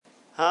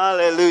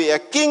Hallelujah.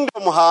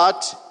 Kingdom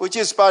heart, which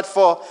is part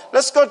 4.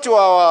 Let's go to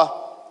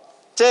our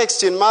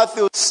text in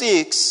Matthew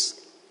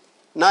 6,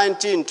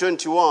 19,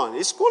 21.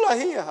 It's cooler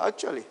here,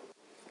 actually.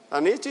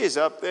 And it is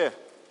up there.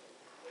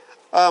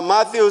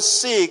 Matthew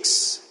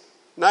 6,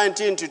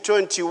 19 to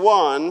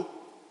 21.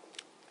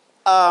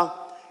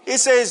 It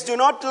says, do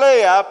not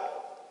lay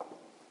up,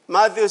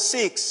 Matthew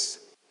 6,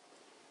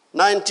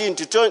 19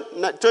 to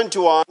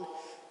 21,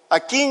 a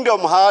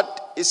kingdom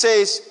heart. It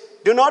says,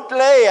 do not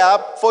lay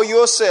up for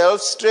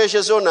yourselves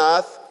treasures on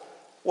earth,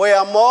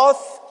 where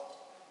moth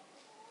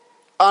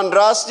and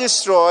rust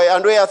destroy,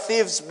 and where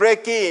thieves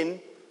break in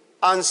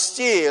and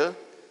steal.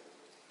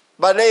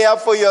 But lay up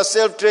for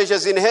yourself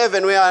treasures in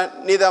heaven, where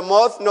neither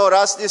moth nor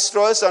rust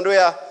destroys, and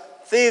where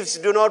thieves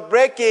do not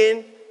break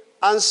in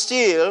and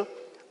steal.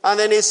 And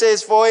then he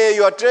says, for where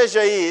your treasure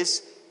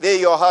is, there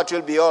your heart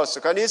will be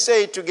also. Can you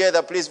say it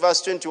together, please?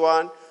 Verse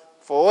 21.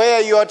 For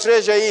where your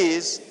treasure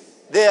is,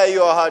 there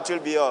your heart will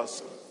be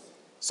also.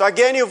 So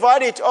again, you've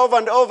heard it over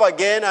and over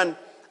again,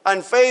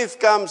 and faith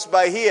comes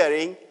by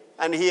hearing,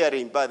 and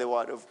hearing by the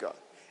word of God.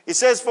 It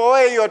says, for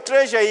where your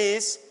treasure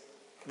is,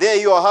 there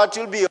your heart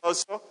will be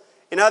also.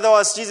 In other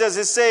words, Jesus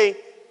is saying,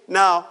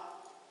 now,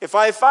 if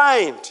I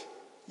find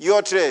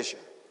your treasure,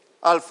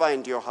 I'll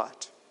find your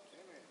heart.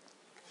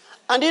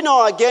 And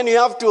again, you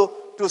have to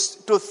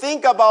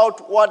think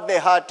about what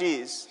the heart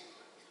is.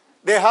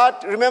 The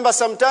heart, remember,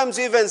 sometimes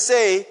we even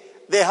say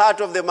the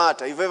heart of the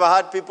matter. You've ever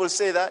heard people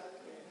say that?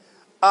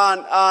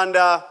 And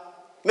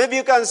maybe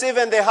you can say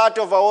even the heart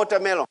of a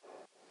watermelon.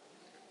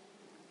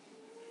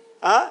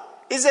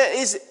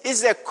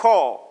 Is the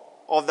core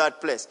of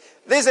that place.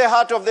 There's a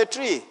heart of the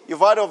tree. You've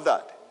heard of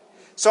that.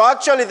 So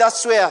actually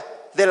that's where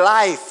the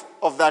life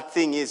of that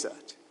thing is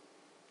at.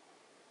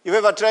 You've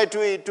ever tried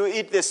to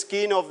eat the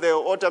skin of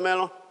the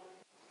watermelon?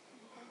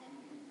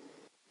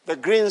 The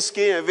green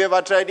skin, have you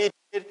ever tried eating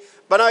it?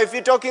 But now if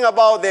you're talking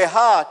about the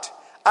heart,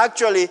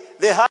 actually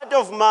the heart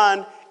of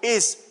man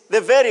is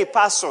the very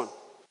person.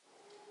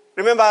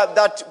 Remember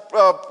that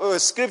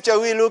scripture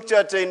we looked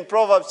at in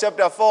Proverbs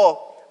chapter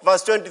 4,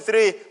 verse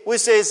 23,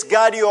 which says,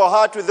 guard your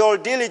heart with all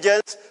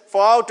diligence,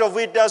 for out of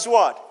it does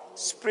what?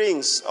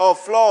 Springs or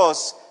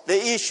flows the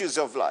issues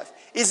of life.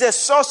 It's the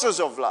sources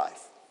of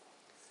life.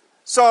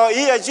 So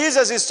here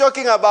Jesus is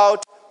talking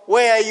about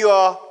where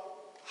your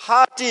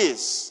heart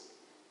is.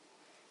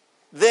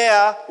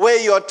 There,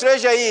 where your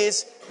treasure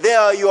is,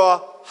 there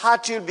your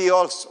heart will be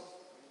also.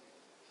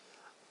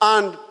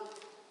 And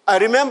I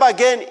remember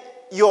again,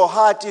 your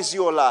heart is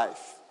your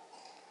life.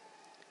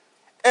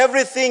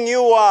 Everything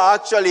you are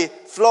actually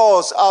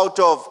flows out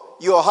of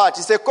your heart.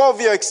 It's the core of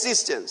your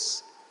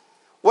existence.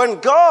 When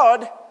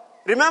God,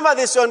 remember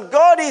this, when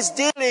God is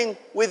dealing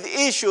with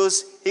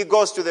issues, he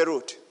goes to the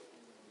root.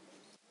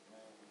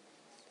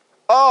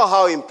 Oh,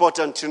 how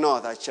important to know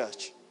that,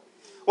 church.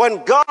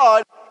 When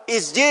God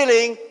is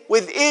dealing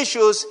with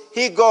issues,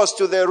 he goes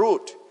to the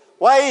root.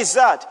 Why is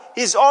that?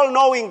 He's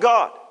all-knowing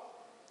God.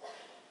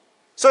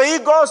 So he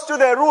goes to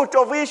the root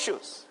of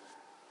issues.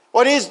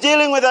 When he's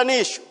dealing with an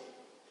issue,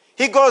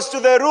 he goes to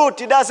the root.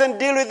 He doesn't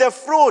deal with the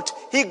fruit.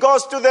 He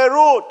goes to the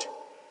root.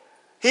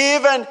 He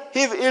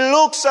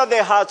looks at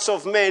the hearts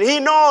of men.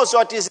 He knows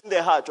what is in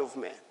the heart of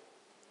men.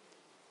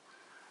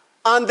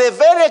 And the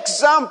very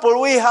example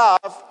we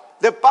have,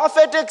 the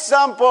perfect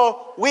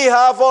example we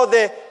have, or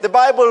the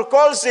Bible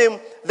calls him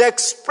the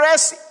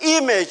express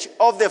image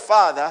of the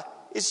Father,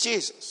 is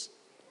Jesus.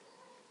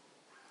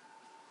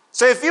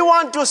 So if you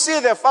want to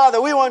see the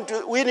Father,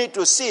 we need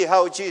to see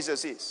how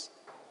Jesus is.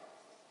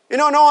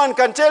 No one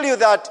can tell you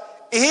that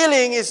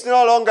healing is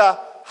no longer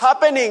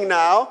happening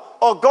now,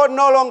 or God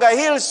no longer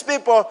heals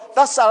people.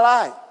 That's a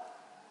lie.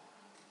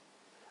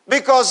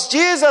 Because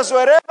Jesus,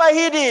 wherever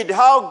he did,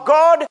 how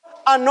God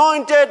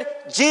anointed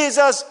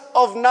Jesus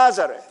of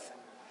Nazareth.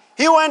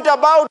 He went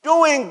about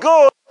doing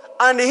good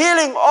and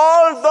healing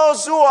all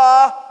those who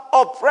are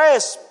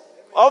oppressed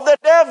of the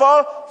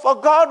devil, for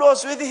God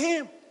was with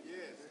him.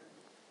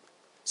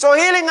 So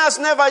healing has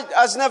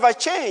never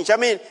changed. I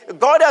mean,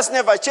 God has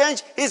never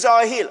changed. He's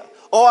our healer.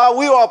 Or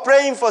we were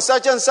praying for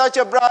such and such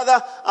a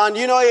brother, and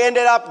he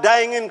ended up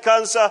dying with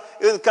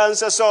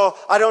cancer. So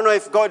I don't know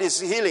if God is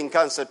healing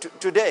cancer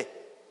today.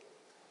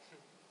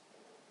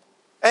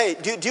 Hey,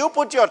 do you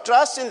put your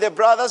trust in the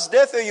brother's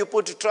death, or you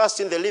put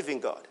trust in the living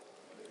God?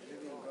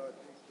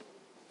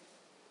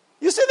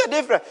 You see the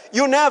difference?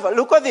 You never,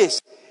 look at this.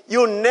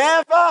 You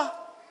never,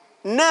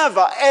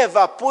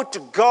 ever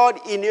put God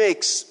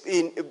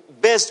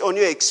based on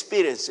your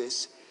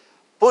experiences.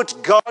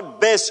 Put God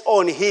based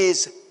on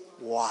his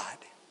word.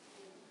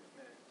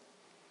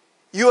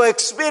 Your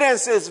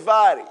experiences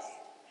vary.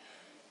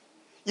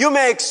 You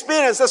may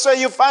experience, that's why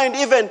you find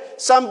even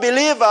some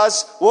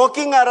believers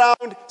walking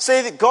around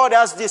saying that God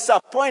has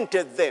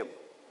disappointed them.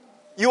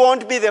 You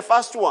won't be the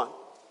first one,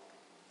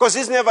 because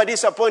he's never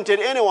disappointed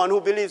anyone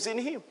who believes in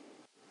him.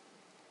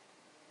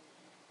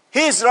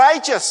 He is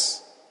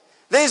righteous.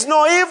 There is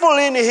no evil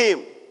in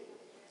him.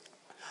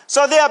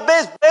 So they are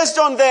based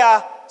on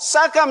their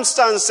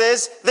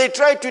circumstances, they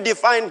try to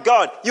define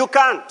God. You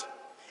can't.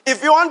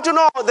 If you want to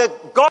know the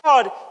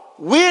God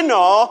we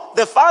know,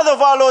 the Father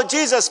of our Lord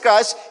Jesus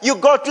Christ, you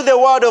go to the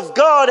Word of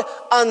God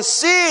and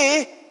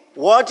see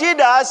what He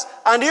does,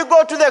 and you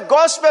go to the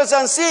Gospels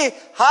and see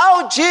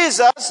how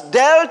Jesus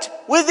dealt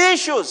with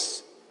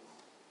issues.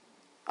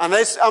 And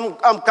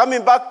I'm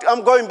going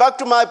back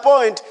to my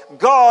point.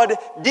 God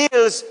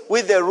deals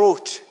with the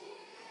root.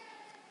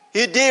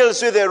 He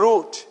deals with the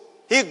root.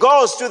 He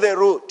goes to the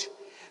root.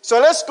 So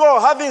let's go,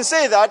 having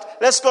said that,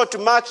 let's go to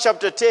Mark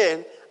chapter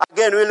 10.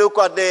 Again, we look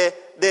at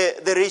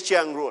the rich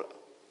young ruler.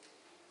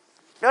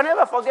 Don't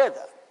ever forget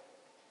that.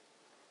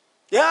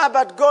 Yeah,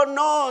 but God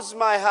knows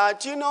my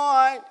heart.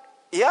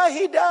 Yeah,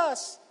 He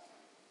does.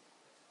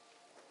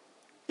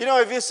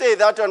 If you say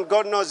that and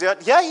God knows your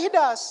heart, yeah, He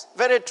does.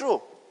 Very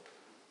true.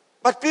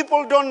 But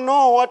people don't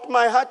know what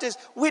my heart is.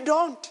 We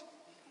don't.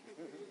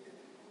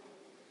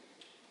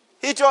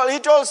 He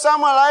told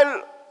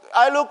Samuel,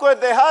 I look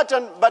at the heart,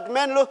 but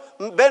men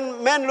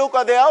look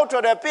at the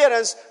outward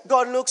appearance.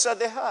 God looks at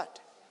the heart.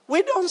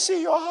 We don't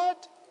see your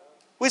heart.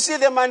 We see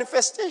the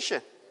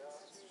manifestation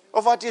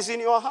of what is in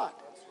your heart.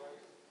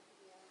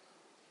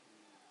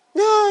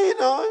 Yeah,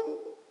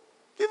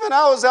 even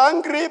I was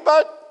angry,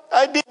 but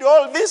I did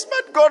all this,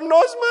 but God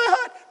knows my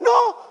heart.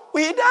 No,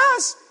 He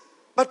does.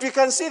 But we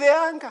can see the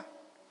anger.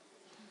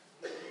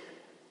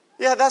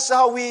 Yeah, that's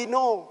how we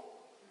know.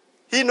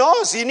 He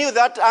knows. He knew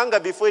that anger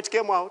before it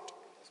came out.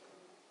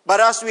 But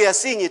as we are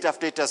seeing it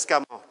after it has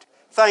come out.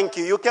 Thank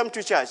you. You came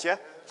to church, yeah?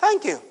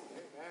 Thank you.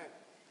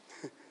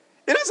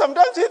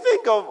 Sometimes you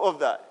think of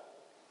that.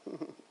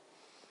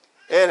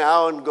 And I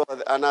won't go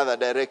another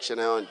direction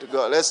I want to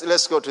go.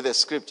 Let's go to the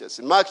scriptures.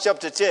 In Mark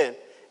chapter 10,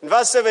 in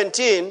verse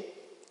 17,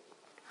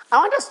 I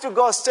want us to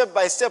go step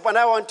by step, and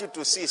I want you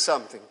to see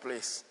something,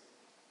 please.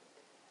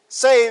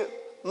 Say,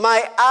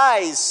 my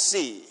eyes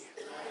see.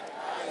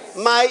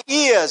 My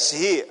ears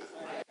hear.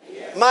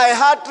 My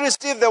heart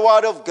receive the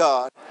word of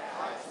God.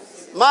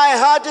 My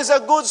heart is a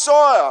good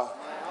soil.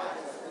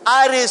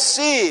 I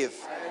receive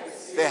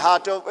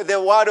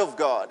the word of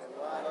God.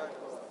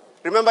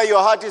 Remember, your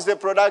heart is the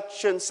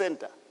production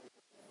center.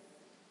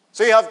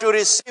 So you have to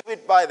receive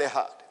it by the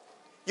heart.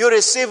 You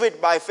receive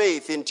it by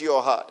faith into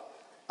your heart.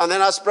 And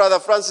then, as Brother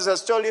Francis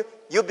has told you,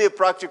 you be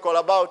practical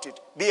about it.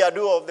 Be a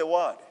doer of the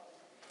word.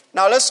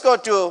 Now let's go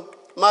to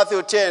Mark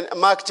 10.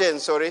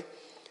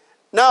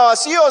 Now,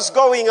 as he was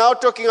going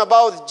out talking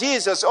about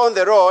Jesus on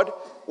the road,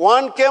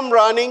 one came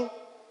running,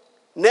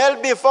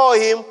 knelt before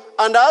him,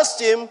 and asked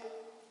him,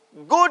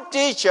 "Good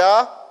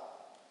teacher,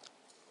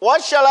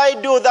 what shall I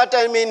do that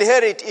I may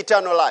inherit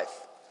eternal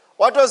life?"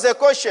 What was the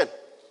question?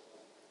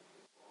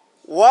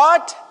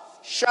 What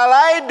shall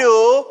I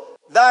do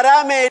that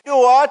I may do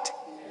what?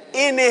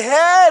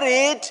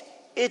 Inherit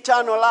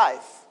eternal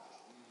life.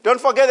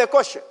 Don't forget the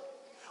question.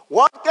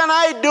 What can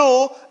I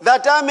do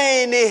that I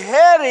may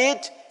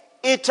inherit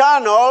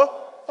eternal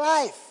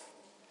life?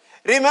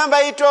 Remember,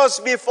 it was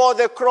before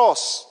the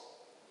cross.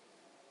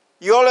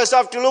 You always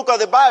have to look at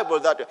the Bible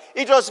that way.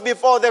 It was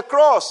before the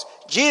cross.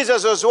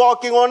 Jesus was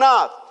walking on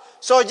earth.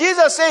 So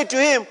Jesus said to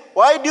him,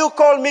 "Why do you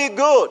call me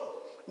good?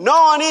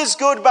 No one is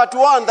good but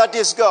one, that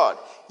is God.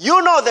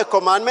 You know the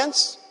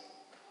commandments.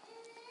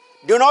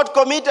 Do not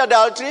commit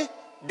adultery.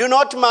 Do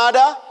not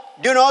murder.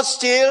 Do not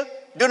steal.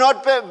 Do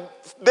not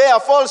bear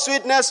false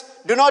witness.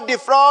 Do not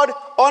defraud.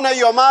 Honor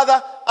your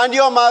mother and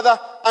your mother."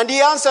 And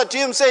he answered to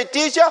him, say,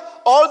 "Teacher,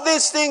 all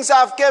these things I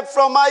have kept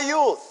from my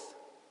youth."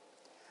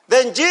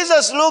 Then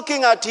Jesus,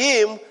 looking at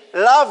him,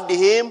 loved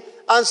him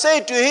and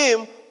said to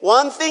him,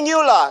 "One thing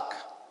you lack."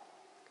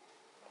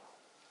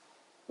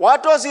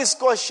 What was his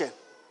question?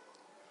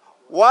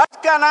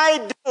 What can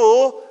I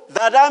do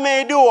that I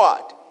may do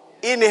what?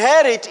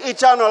 Inherit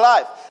eternal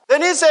life.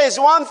 Then he says,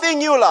 one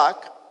thing you lack.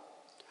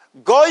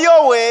 Go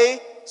your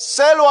way,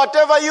 sell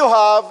whatever you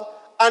have,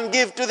 and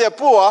give to the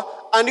poor,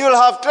 and you'll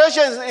have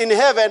treasures in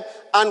heaven,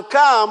 and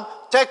come,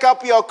 take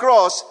up your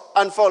cross,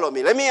 and follow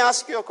me. Let me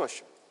ask you a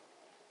question.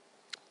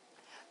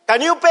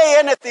 Can you pay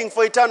anything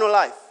for eternal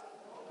life?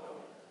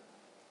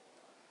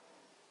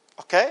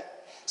 Okay?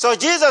 So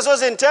Jesus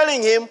wasn't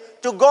telling him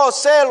to go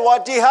sell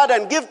what he had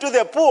and give to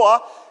the poor,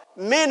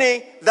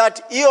 meaning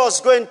that he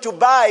was going to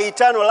buy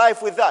eternal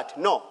life with that.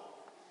 No.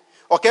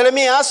 Okay, let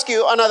me ask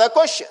you another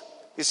question.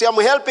 You see, I'm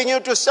helping you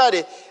to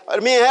study.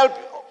 Let me help.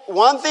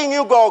 One thing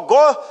you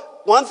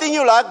one thing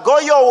you lack, go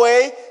your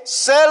way,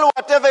 sell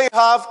whatever you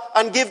have,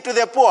 and give to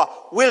the poor.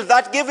 Will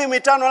that give him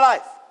eternal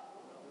life?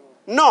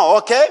 No,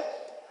 okay?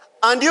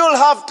 And you'll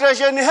have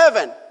treasure in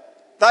heaven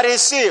that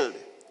is sealed.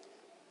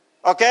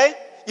 Okay?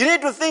 You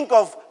need to think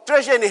of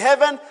treasure in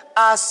heaven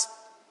as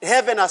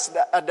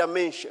a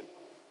dimension.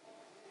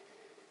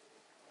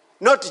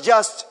 Not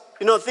just,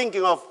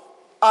 thinking of,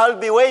 I'll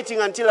be waiting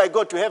until I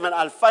go to heaven.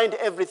 I'll find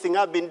everything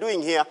I've been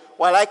doing here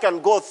while I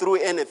can go through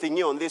anything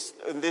new in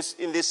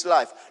this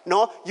life.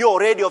 No, you're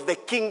already of the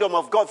kingdom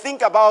of God.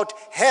 Think about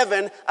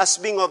heaven as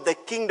being of the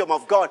kingdom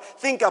of God.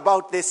 Think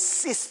about the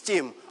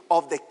system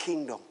of the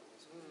kingdom.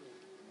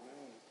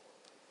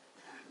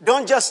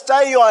 Don't just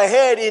tie your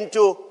head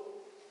into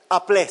a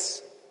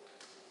place.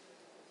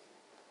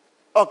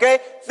 Okay?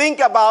 Think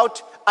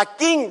about a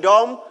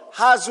kingdom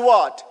has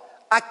what?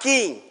 A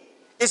king.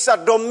 It's a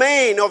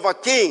domain of a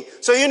king.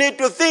 So you need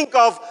to think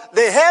of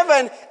the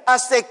heaven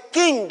as the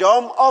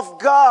kingdom of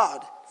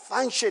God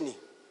functioning.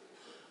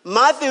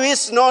 Matthew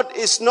is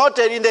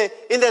noted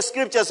in the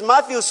scriptures.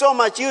 Matthew so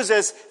much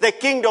uses the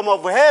kingdom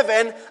of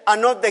heaven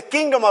and not the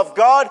kingdom of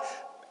God.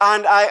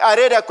 And I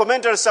read a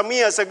commentary some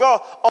years ago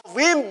of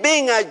him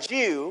being a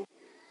Jew.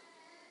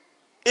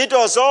 It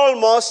was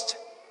almost,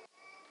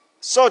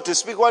 so to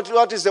speak,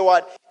 what is the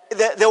word?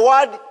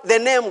 The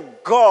name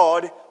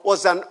God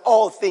was an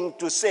odd thing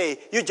to say.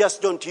 You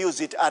just don't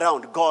use it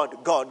around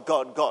God, God,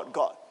 God, God,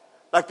 God.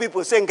 Like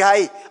people saying,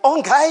 Gai,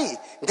 oh,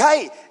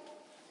 Gai.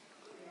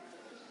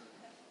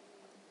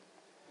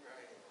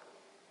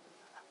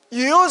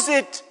 You use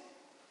it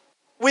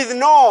with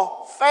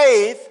no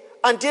faith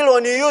until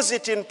when you use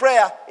it in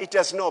prayer, it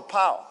has no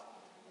power.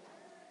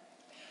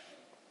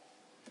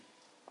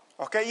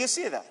 Okay, you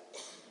see that?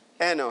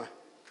 Anyway,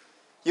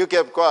 you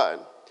kept quiet.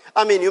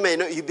 I mean, you may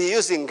not be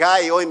using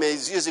Gai, or you may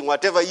be using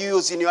whatever you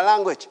use in your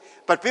language.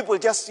 But people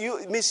just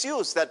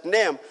misuse that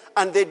name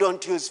and they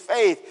don't use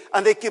faith.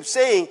 And they keep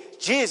saying,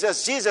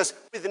 Jesus, Jesus,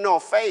 with no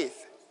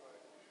faith.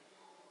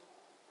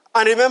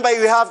 And remember,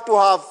 you have to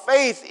have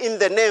faith in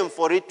the name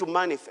for it to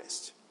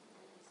manifest.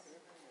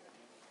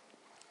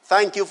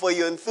 Thank you for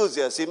your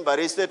enthusiasm, but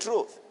it's the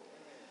truth.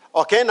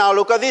 Okay, now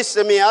look at this.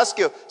 Let me ask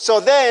you.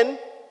 So then,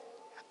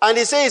 and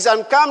he says,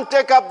 and come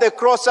take up the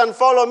cross and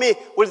follow me.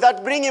 Will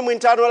that bring him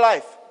eternal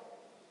life?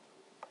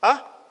 Huh?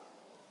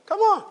 Come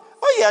on.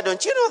 Oh yeah,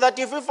 don't you know that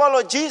if you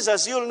follow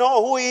Jesus, you'll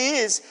know who he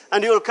is,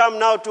 and you'll come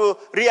now to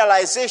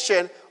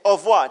realization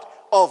of what?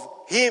 Of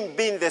him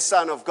being the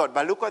Son of God.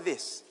 But look at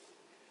this.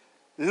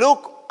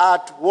 Look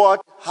at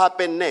what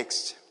happened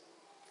next.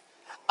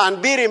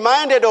 And be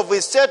reminded of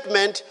his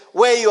statement,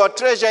 where your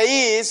treasure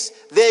is,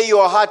 there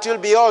your heart will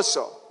be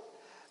also.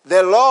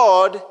 The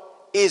Lord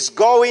is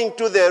going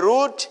to the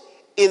root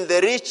in the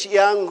rich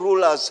young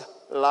ruler's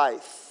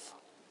life.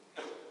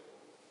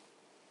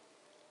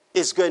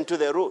 He's going to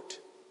the root.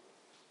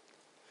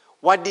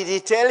 What did he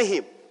tell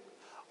him?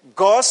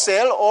 Go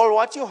sell all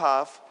what you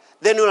have,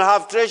 then you'll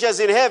have treasures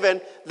in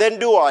heaven. Then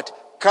do what?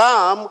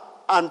 Come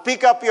and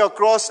pick up your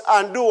cross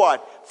and do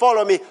what?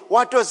 Follow me.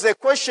 What was the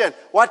question?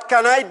 What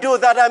can I do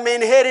that I may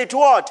inherit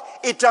what?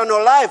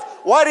 Eternal life.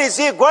 What is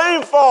he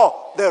going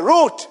for? The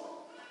root.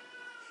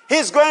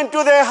 He's going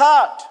to the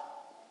heart.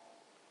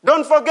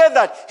 Don't forget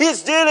that.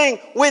 He's dealing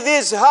with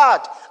his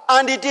heart.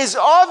 And it is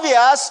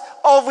obvious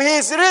of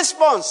his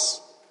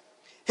response.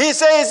 He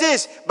says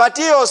this, but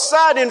he was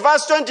sad in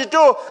verse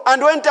 22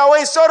 and went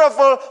away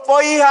sorrowful,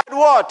 for he had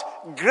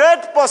what?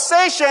 Great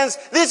possessions.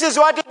 This is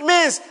what it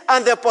means.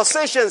 And the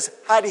possessions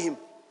had him.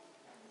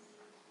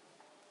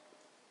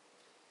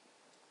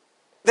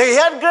 They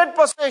had great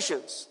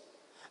possessions.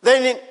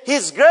 Then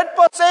his great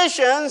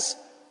possessions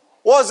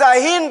was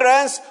a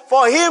hindrance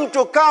for him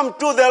to come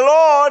to the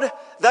Lord,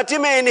 that he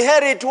may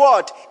inherit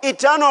what?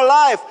 Eternal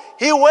life.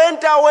 He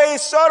went away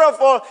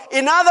sorrowful.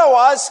 In other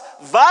words,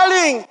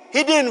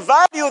 he didn't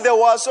value the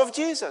words of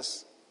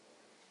Jesus.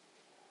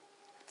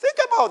 Think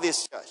about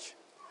this, church.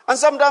 And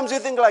sometimes you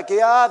think like,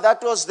 yeah,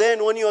 that was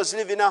then when he was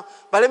living now.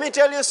 But let me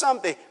tell you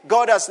something.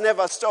 God has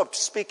never stopped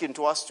speaking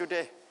to us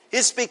today.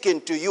 He's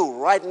speaking to you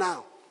right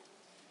now.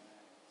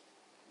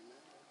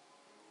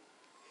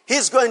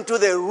 He's going to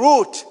the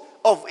root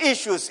of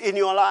issues in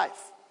your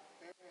life.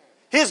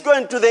 He's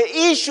going to the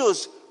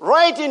issues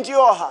right into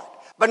your heart.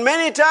 But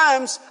many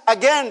times,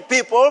 again,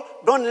 people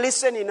don't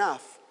listen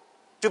enough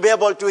to be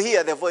able to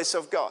hear the voice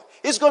of God.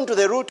 He's going to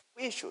the root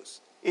of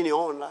issues in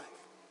your own life.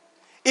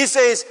 He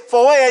says,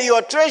 for where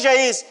your treasure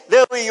is,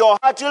 there your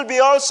heart will be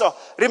also.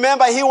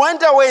 Remember, he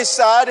went away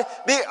sad,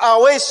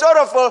 away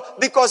sorrowful,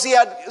 because he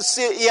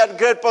had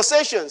great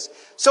possessions.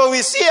 So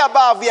we see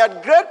above, he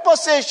had great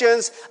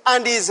possessions,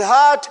 and his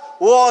heart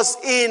was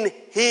in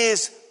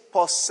his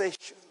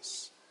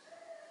possessions.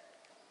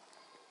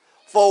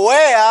 For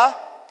where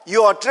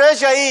your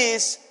treasure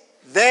is,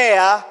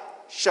 there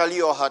shall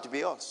your heart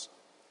be also.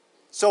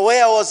 So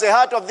where was the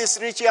heart of this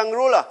rich young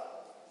ruler?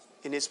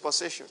 In his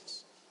possessions.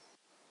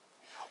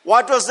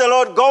 What was the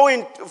Lord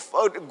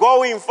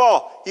going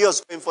for? He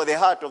was going for the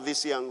heart of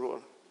this young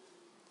ruler.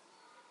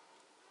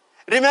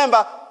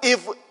 Remember,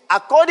 if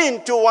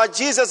according to what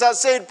Jesus has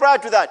said prior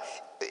to that,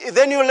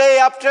 then you lay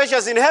up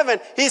treasures in heaven.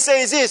 He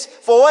says this,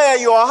 for where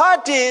your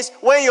heart is,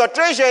 where your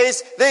treasure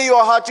is, there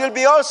your heart will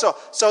be also.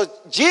 So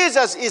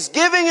Jesus is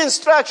giving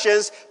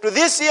instructions to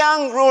this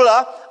young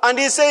ruler, and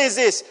he says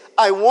this,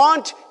 I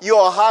want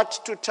your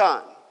heart to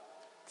turn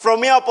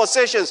from your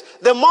possessions.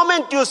 The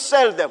moment you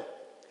sell them,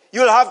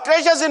 you'll have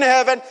treasures in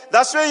heaven.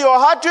 That's where your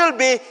heart will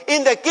be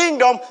in the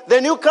kingdom.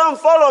 Then you come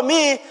follow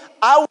me.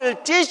 I will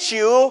teach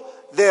you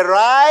the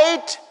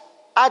right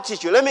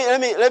attitude.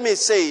 Let me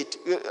say it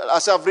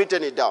as I've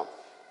written it down.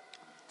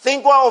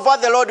 Think of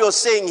what the Lord was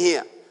saying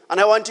here.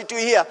 And I want you to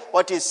hear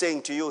what he's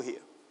saying to you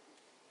here.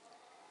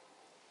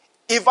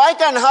 If I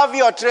can have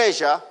your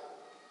treasure,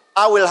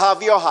 I will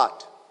have your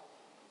heart.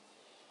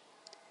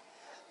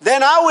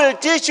 then I will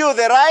teach you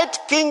the right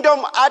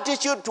kingdom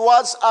attitude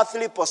towards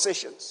earthly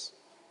possessions.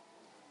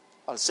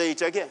 I'll say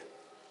it again.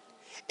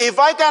 If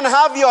I can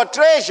have your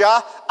treasure,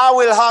 I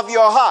will have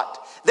your heart.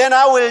 Then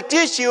I will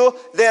teach you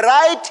the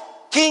right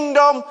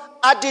kingdom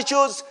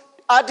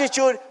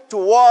attitude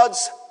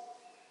towards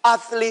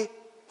earthly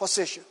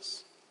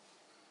possessions.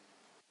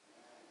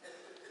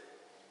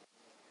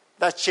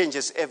 That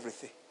changes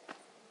everything.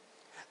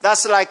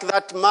 That's like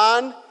that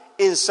man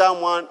in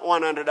Psalm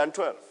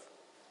 112.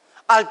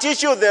 I'll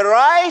teach you the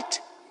right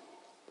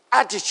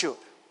attitude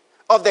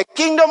of the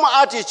kingdom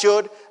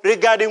attitude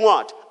regarding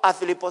what?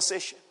 Earthly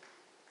possession.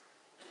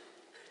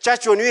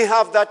 Church, when we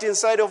have that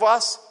inside of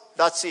us,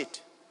 that's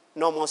it.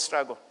 No more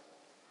struggle.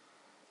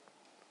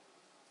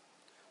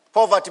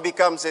 Poverty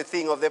becomes a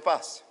thing of the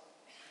past.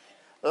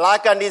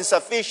 Lack and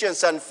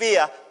insufficiency and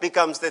fear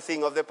becomes the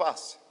thing of the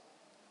past.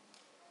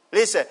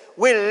 Listen,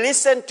 we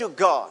listen to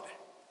God,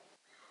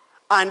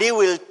 and He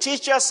will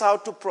teach us how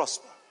to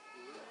prosper.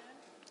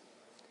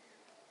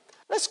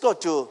 Let's go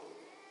to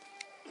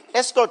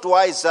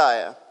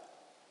Isaiah.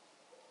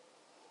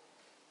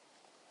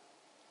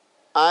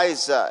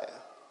 Isaiah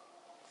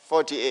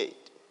 48.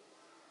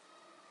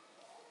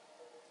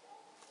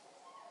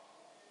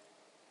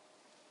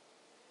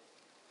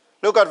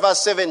 Look at verse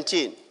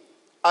 17.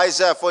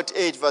 Isaiah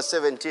 48, verse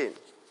 17.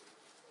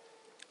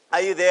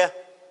 Are you there?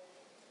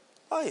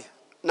 Oh, yeah.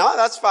 No,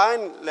 that's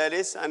fine,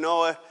 ladies. I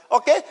know.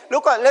 Okay,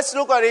 let's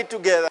look at it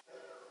together.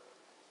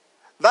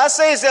 Thus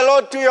says the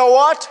Lord to your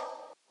what?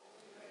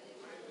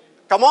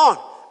 Come on.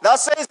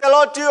 Thus says the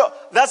Lord to you.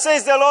 Thus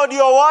says the Lord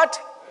your what?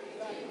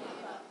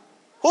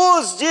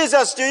 Who's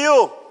Jesus to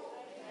you?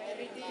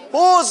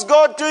 Who's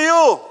God to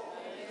you?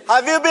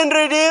 Have you been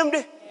redeemed?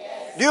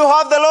 Yes. Do you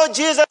have the Lord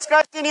Jesus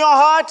Christ in your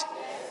heart?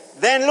 Yes.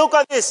 Then look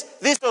at this.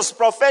 This was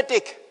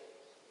prophetic.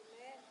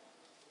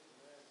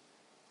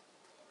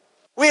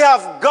 We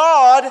have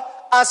God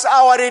as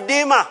our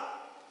Redeemer.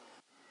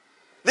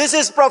 This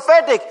is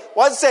prophetic.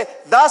 What say?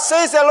 Thus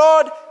says the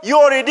Lord,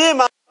 your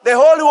Redeemer, the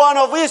Holy One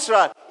of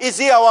Israel. Is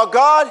He our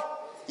God?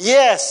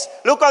 Yes.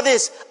 Look at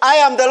this. I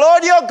am the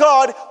Lord your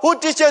God who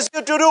teaches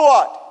you to do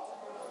what?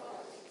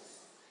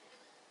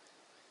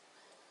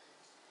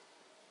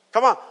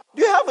 Come on.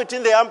 Do you have it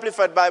in the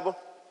Amplified Bible?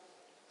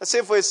 Let's see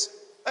if it's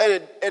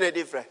any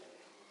different.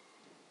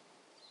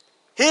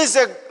 He is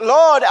the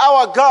Lord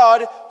our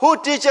God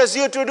who teaches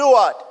you to do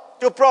what?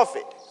 To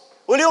profit.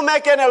 Will you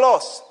make any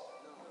loss?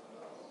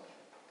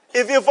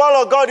 If you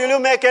follow God, will you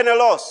make any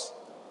loss?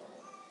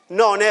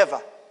 No, never.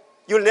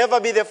 You'll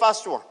never be the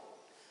first one.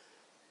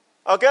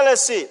 Okay,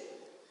 let's see.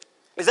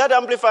 Is that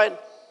Amplified?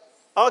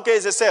 Okay,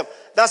 it's the same.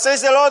 That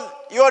says the Lord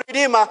your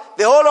Redeemer,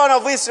 the Holy One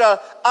of Israel.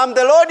 I'm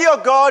the Lord your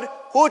God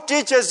who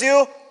teaches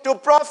you to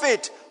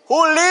profit,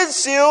 who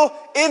leads you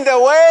in the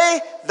way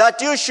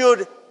that you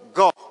should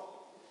go.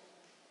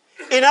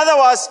 In other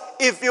words,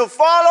 if you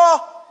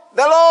follow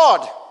the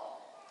Lord,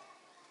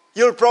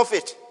 you'll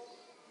profit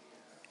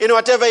in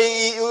whatever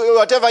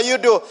you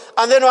do.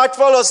 And then what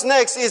follows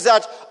next is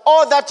that,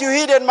 oh, that you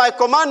heeded my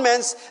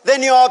commandments,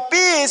 then your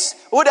peace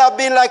would have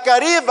been like a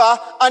river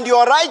and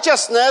your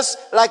righteousness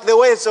like the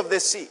waves of the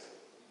sea.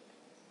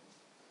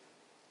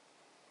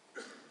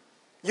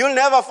 You'll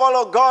never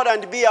follow God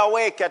and be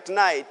awake at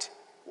night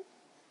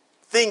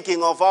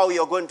thinking of how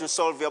you're going to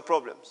solve your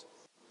problems.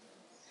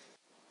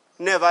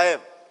 Never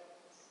ever.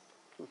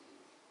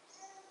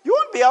 You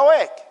won't be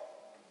awake.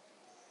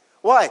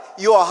 Why?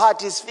 Your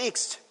heart is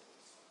fixed.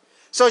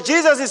 So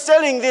Jesus is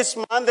telling this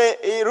man,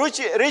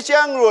 the rich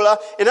young ruler,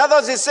 in other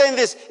words, he's saying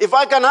this: if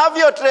I can have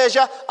your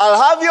treasure,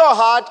 I'll have your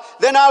heart,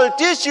 then I'll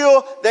teach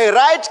you the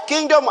right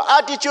kingdom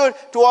attitude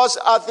towards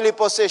earthly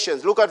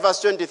possessions. Look at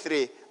verse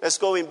 23. Let's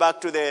go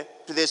back to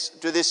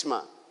this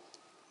man.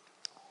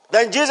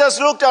 Then Jesus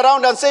looked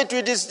around and said to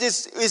his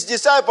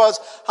disciples,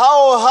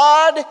 how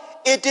hard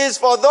it is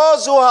for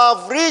those who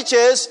have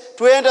riches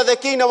to enter the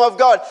kingdom of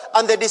God.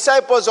 And the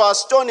disciples were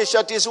astonished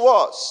at his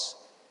words.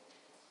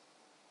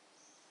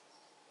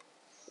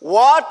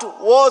 What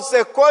was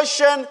the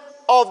question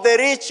of the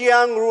rich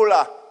young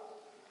ruler?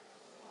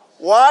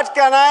 What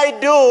can I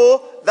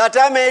do that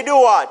I may do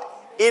what?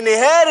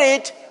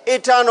 Inherit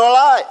eternal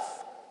life.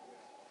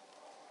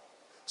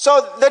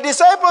 So the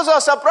disciples were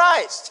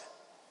surprised.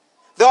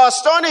 They were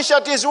astonished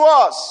at his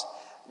words.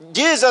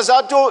 Jesus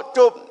had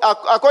to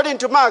according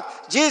to Mark,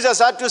 Jesus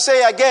had to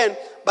say again,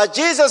 but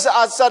Jesus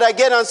answered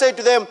again and said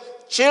to them,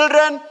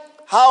 children,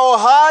 how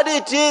hard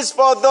it is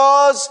for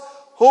those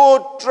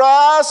who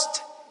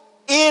trust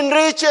in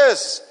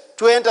riches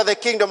to enter the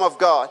kingdom of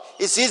God.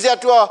 It's easier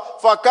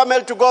for a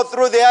camel to go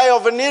through the eye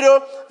of a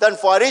needle than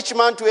for a rich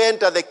man to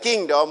enter the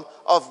kingdom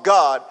of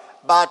God.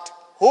 But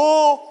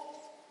who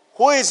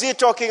is he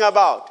talking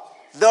about?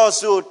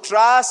 Those who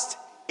trust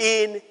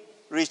in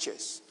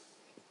riches.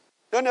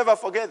 Don't ever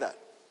forget that.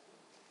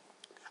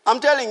 I'm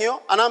telling you,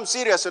 and I'm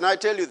serious when I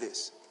tell you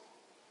this.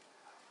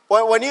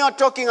 When you are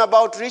talking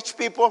about rich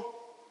people,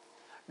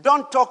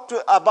 don't talk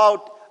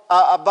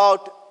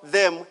about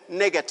them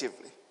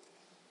negatively.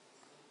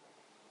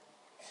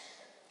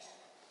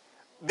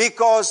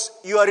 because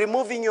you are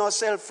removing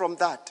yourself from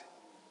that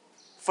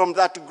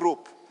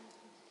group.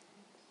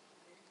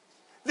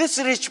 These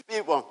rich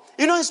people,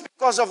 it's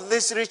because of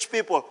these rich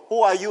people.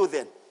 Who are you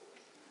then?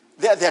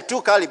 There are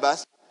two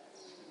calibers.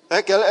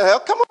 Okay,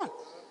 come on.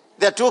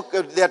 There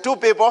are two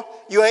people.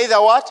 You are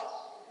either what?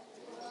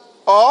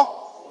 Or?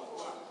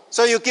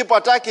 So you keep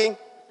attacking.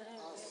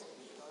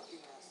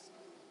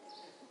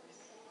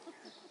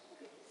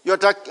 You're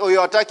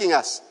attacking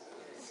us.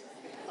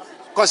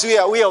 Because we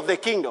are of the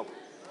kingdom.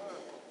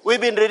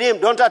 We've been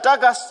redeemed. Don't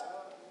attack us.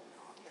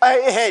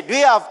 Hey, do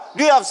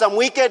you have some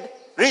wicked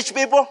rich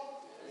people?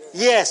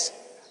 Yes.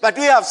 But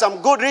do you have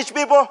some good rich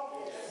people?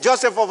 Yes.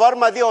 Joseph of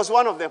Arimathea was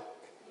one of them.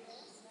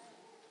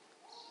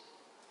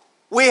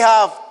 We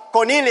have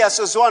Cornelius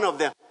was one of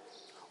them.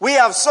 We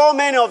have so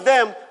many of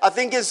them. I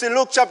think it's in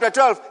Luke chapter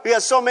 12. We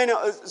have so many,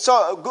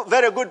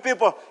 very good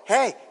people.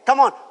 Hey, come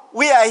on.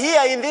 We are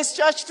here in this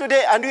church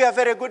today and we are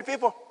very good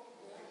people.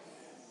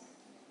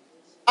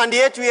 And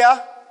yet we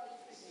are.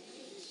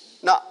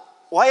 Now,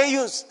 why are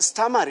you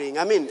stammering?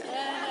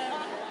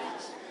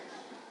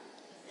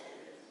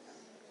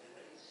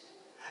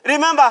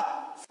 Remember,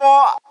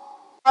 for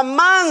a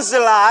man's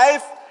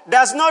life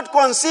does not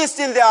consist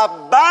in the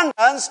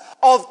abundance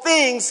of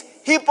things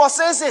he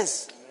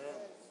possesses.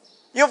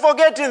 You're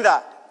forgetting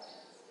that.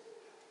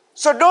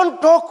 So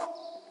don't talk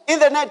to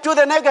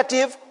the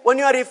negative when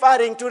you are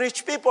referring to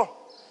rich people.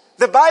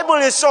 The Bible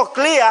is so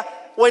clear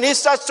when he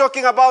starts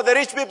talking about the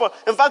rich people.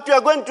 In fact, you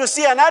are going to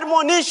see an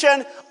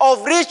admonition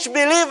of rich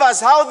believers,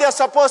 how they are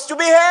supposed to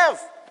behave.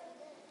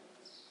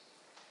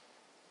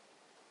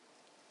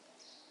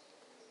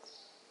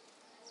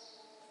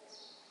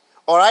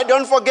 All right,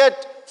 don't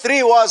forget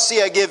 3 words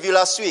here I gave you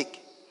last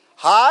week.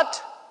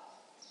 Heart.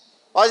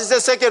 What is the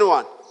second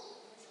one?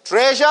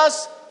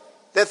 Treasures.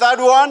 The third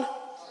one?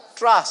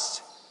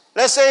 Trust.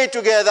 Let's say it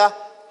together.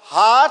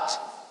 Heart,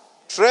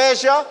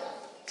 treasure,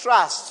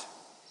 trust.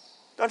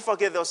 Don't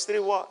forget those 3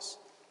 words.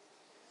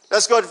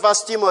 Let's go to 1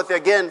 Timothy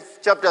again,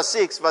 chapter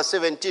 6, verse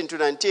 17 to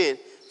 19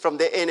 from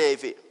the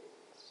NAV.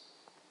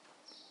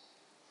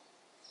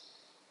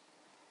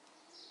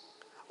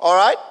 All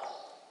right?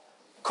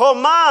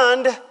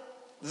 Command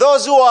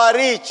those who are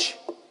rich.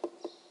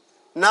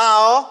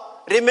 Now,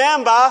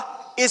 remember,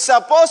 it's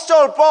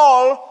Apostle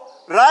Paul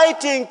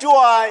writing to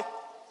a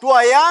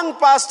young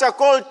pastor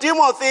called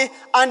Timothy,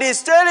 and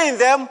he's telling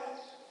them,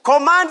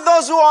 command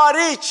those who are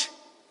rich.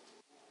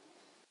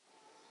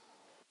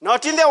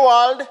 Not in the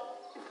world.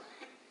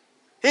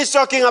 He's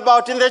talking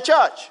about in the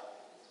church.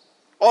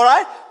 All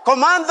right?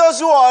 Command those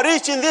who are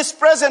rich in this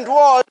present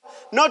world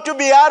not to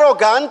be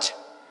arrogant.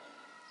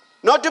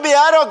 Not to be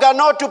arrogant,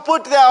 not to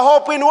put their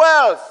hope in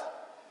wealth,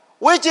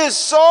 which is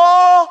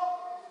so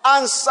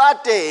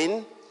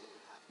uncertain,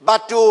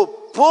 but to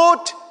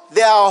put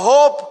their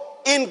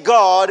hope in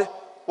God.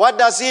 What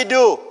does he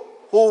do?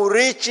 Who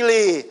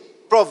richly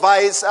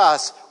provides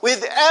us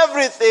with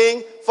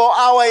everything for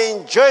our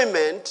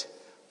enjoyment.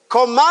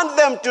 Command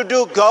them to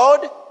do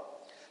good,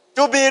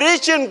 to be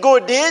rich in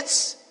good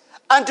deeds,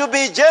 and to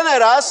be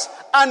generous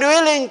and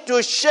willing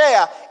to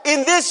share.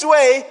 In this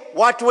way,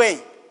 what way?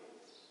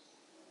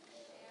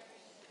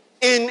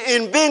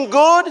 In being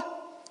good,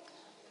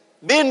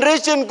 being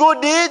rich in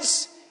good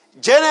deeds,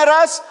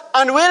 generous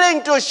and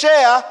willing to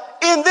share.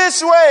 In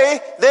this way,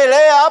 they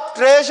lay up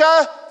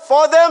treasure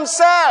for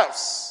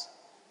themselves.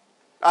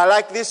 I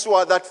like this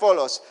word that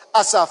follows.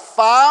 As a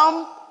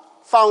firm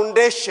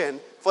foundation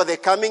for the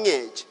coming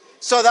age,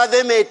 so that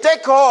they may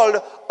take hold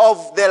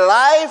of the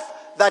life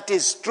that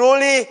is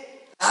truly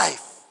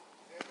life.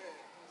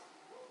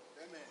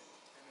 Amen.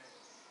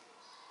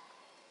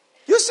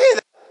 You see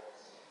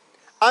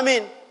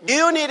that? Do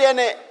you need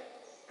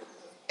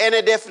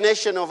any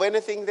definition of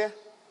anything there?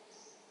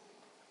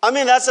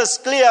 That's as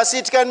clear as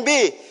it can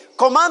be.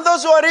 Command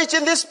those who are rich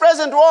in this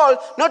present world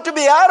not to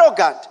be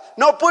arrogant,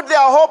 nor put their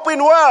hope in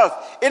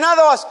wealth. In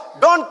other words,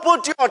 don't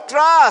put your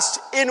trust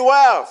in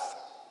wealth,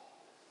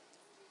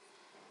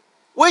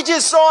 which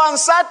is so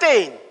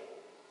uncertain.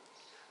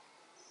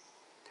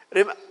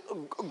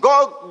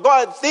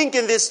 God, think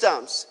in these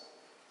terms.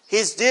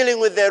 He's dealing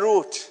with the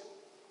root.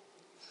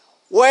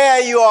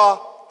 Where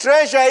your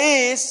treasure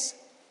is,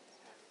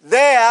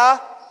 there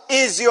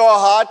is your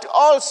heart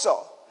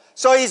also.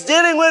 So he's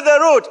dealing with the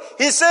root.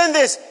 He's saying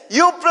this: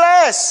 you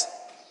place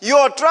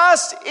your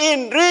trust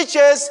in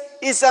riches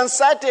is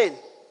uncertain.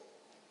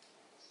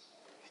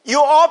 You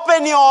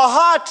open your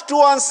heart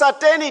to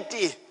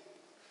uncertainty.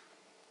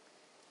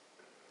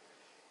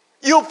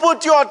 You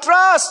put your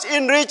trust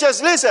in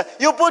riches. Listen,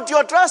 you put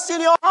your trust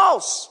in your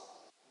house,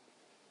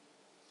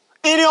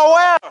 in your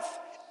wealth,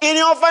 in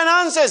your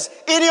finances,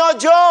 in your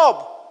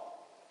job.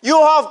 You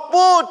have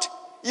put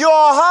your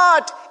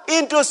heart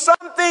into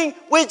something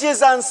which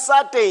is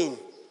uncertain.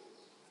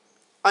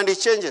 And it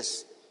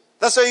changes.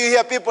 That's why you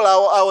hear people,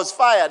 I was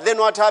fired. Then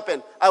what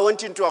happened? I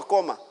went into a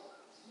coma.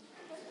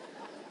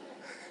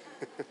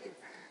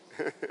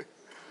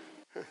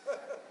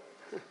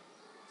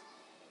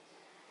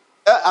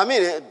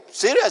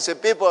 Seriously,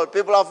 people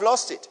have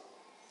lost it.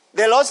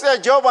 They lost their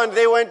job and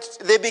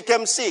they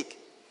became sick.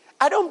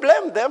 I don't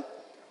blame them.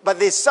 But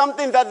there's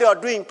something that they are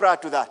doing prior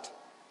to that.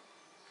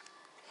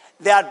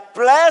 They had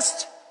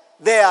blessed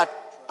their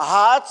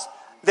hearts.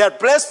 They had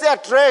blessed their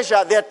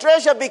treasure. Their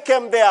treasure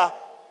became their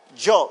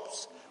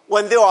jobs.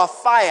 When they were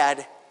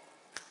fired,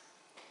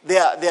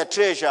 their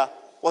treasure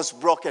was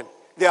broken.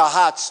 Their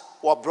hearts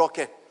were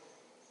broken.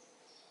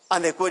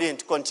 And they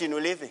couldn't continue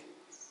living.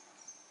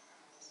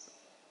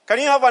 Can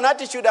you have an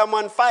attitude, I'm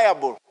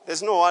unfireable?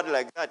 There's no word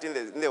like that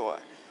in the word.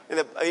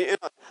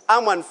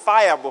 I'm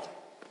unfireable.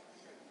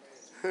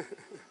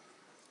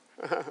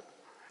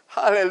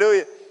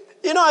 Hallelujah.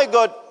 With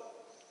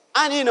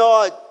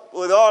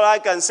all I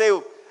can say,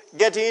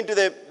 getting into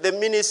the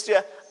ministry,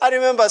 I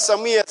remember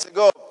some years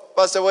ago,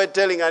 Pastor Wade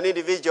telling an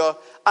individual,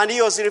 and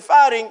he was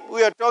referring,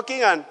 we were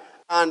talking and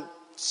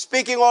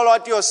speaking all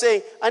what he was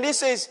saying, and he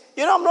says,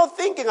 I'm not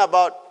thinking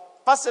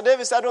about Pastor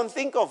Davis, I don't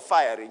think of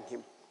firing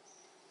him.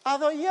 I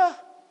thought, yeah,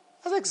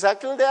 that's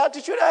exactly the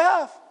attitude I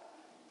have.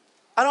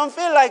 I don't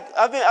feel like,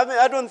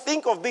 I don't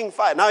think of being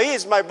fired. Now, he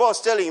is my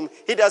boss telling him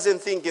he doesn't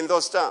think in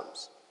those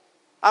terms.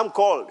 I'm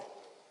called.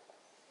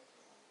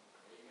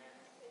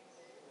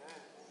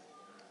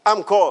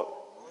 I'm called.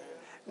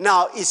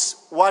 Now,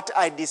 it's what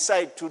I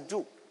decide to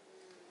do.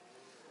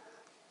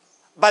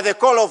 But the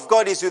call of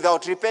God is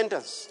without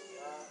repentance.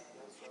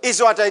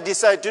 It's what I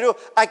decide to do.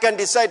 I can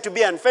decide to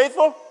be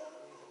unfaithful,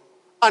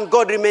 and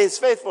God remains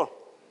faithful.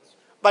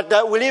 But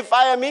will he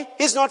fire me?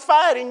 He's not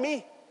firing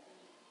me.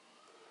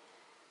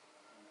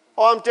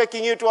 Oh, I'm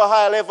taking you to a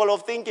higher level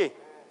of thinking.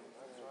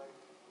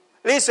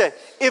 Listen,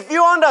 if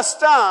you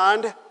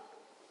understand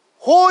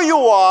who you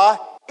are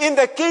in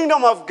the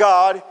kingdom of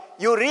God,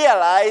 you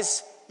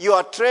realize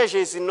your treasure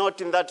is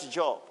not in that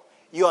job.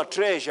 Your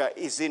treasure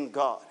is in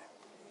God.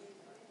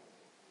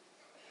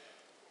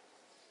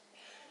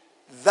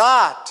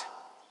 That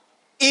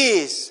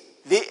is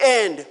the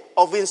end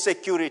of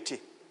insecurity.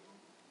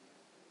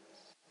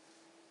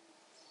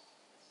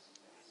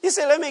 You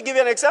say, let me give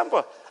you an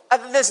example.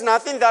 There's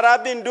nothing that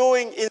I've been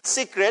doing in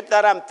secret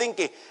that I'm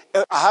thinking.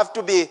 I have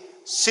to be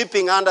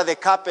sweeping under the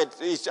carpet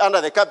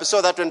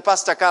so that when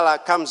Pastor Carla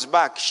comes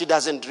back, she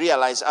doesn't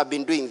realize I've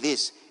been doing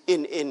this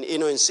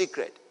in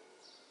secret.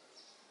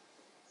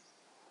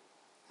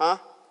 Huh?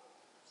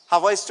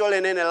 Have I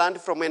stolen any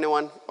land from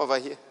anyone over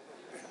here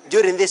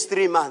during these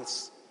 3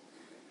 months?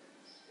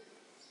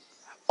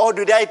 Or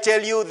did I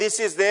tell you this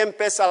is the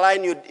M-Pesa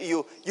line,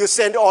 you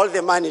send all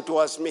the money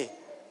towards me?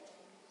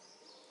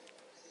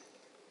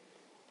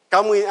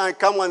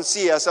 Come and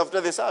see us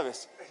after the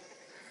service.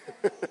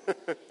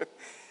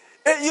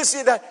 You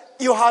see that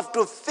you have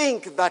to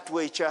think that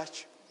way,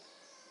 church.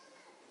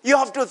 You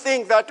have to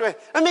think that way.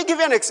 Let me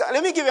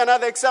give you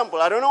another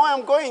example. I don't know why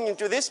I'm going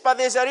into this, but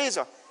there's a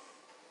reason.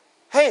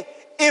 Hey,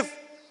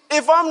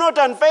 if I'm not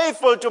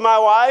unfaithful to my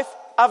wife,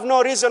 I have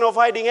no reason of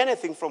hiding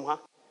anything from her.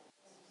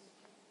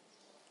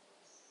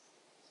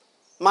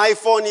 My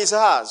phone is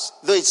hers,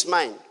 though it's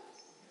mine.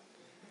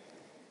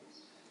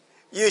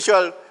 You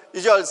shall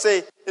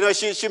say,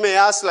 she may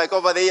ask, like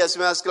over the years, she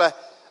may ask, like,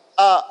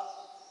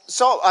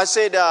 so I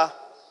said,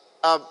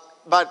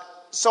 but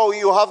so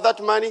you have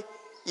that money?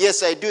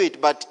 Yes, I do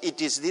it, but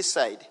it is this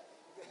side.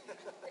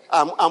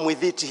 I'm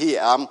with it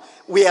here.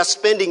 We are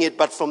spending it,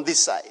 but from this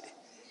side.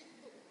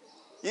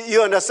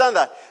 You understand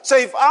that? So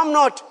if I'm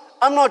not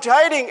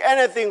hiding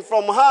anything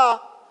from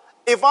her,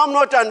 if I'm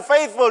not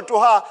unfaithful to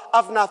her, I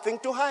have nothing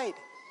to hide.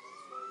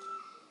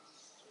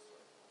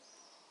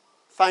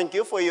 Thank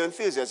you for your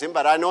enthusiasm,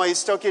 but I know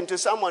he's talking to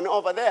someone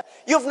over there.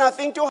 You have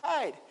nothing to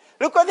hide.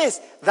 Look at this.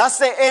 That's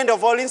the end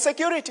of all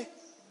insecurity.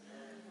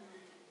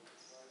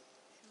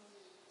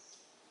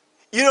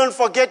 You don't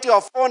forget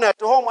your phone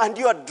at home and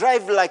you are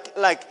driving like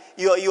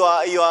you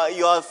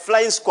are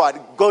flying squad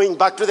going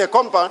back to the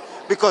compound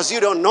because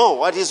you don't know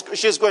what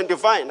she's going to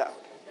find out.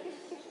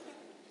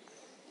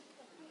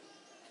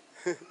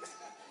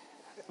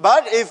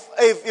 But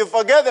if you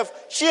forget,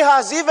 she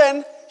has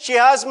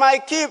my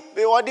key,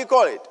 what do you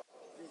call it?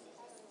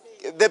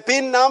 The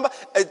PIN number.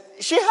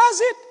 She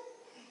has it.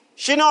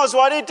 She knows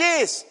what it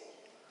is.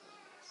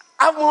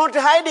 I'm not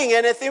hiding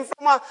anything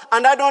from her.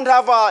 And I don't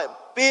have a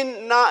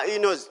PIN,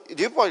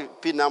 do you call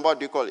it PIN number? What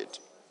do you call it?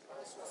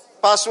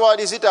 Password,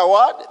 is it a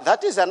word?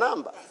 That is a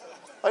number.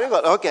 What do you call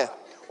it? Okay.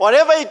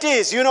 Whatever it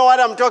is, you know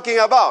what I'm talking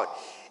about.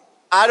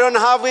 I don't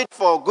have it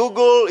for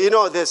Google.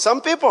 There's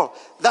some people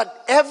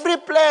that every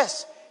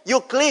place you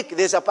click,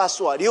 there's a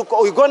password. You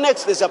go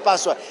next, there's a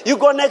password. You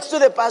go next to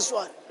the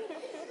password.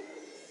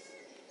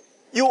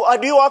 Do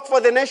you work for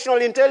the National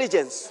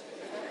Intelligence?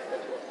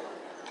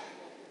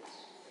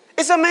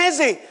 It's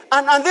amazing.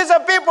 And these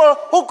are people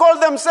who call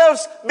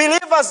themselves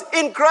believers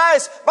in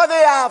Christ, but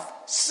they have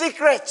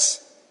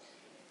secrets.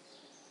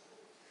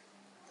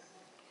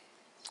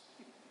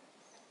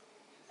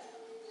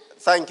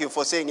 Thank you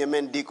for saying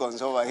amen,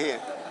 deacons over here.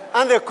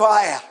 And the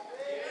choir.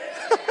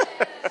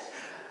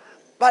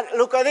 But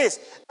look at this.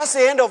 That's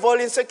the end of all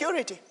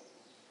insecurity.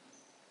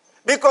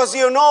 Because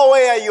you know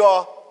where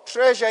your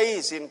treasure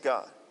is in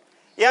God.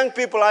 Young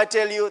people, I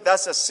tell you,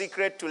 that's a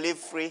secret to live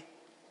free.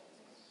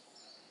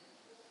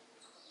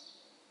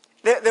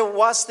 The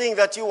worst thing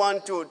that you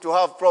want to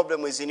have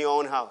problem is in your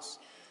own house.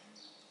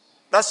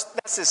 That's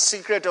the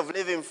secret of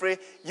living free.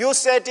 You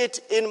set it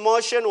in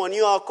motion when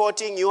you are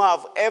courting. You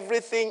have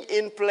everything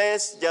in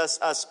place,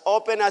 just as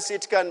open as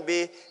it can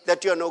be,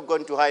 that you are not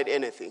going to hide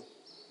anything.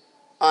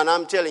 And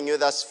I'm telling you,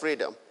 that's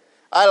freedom.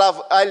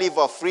 I live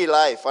a free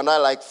life, and I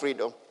like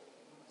freedom.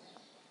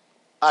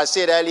 I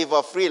said I live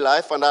a free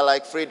life, and I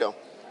like freedom.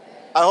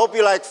 I hope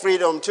you like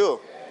freedom too.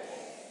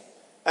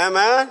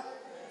 Amen?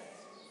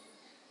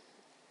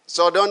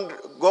 So don't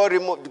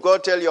go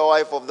tell your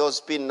wife of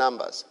those PIN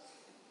numbers.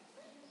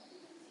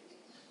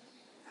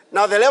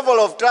 Now the level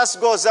of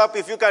trust goes up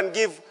if you can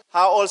give her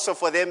also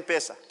for the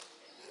M-Pesa.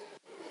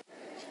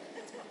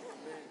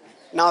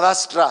 Now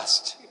that's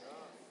trust.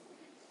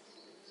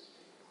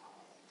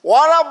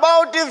 What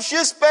about if she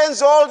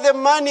spends all the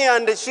money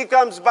and she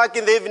comes back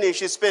in the evening,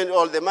 she spends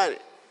all the money?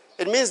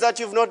 It means that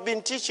you've not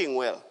been teaching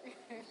well.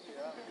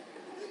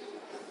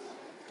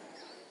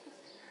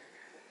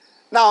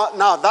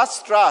 Now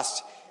that's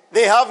trust.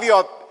 They have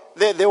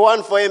the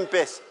one for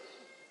M-Pesa.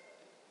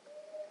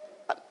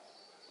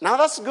 Now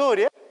that's good,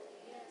 yeah?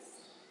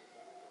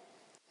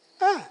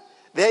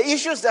 There are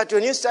issues that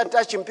when you start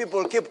touching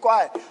people, keep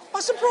quiet.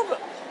 What's the problem?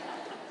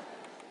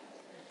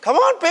 Come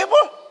on,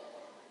 people.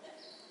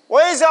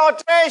 Where is our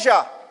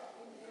treasure?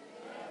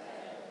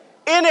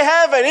 In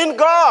heaven, in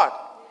God.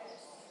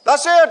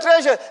 That's where your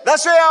treasure,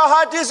 that's where our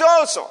heart is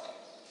also.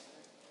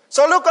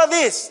 So look at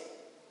this.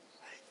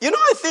 You know,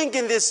 I think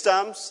in these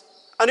terms,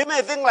 and you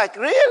may think like,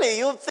 really,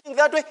 you think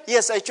that way?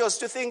 Yes, I chose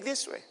to think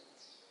this way.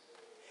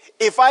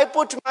 If I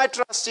put my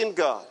trust in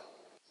God,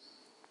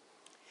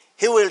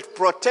 He will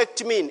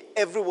protect me in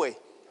every way.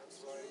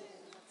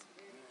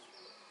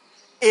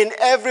 In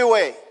every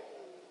way.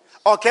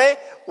 Okay?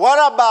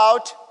 What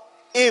about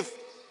if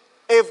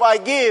I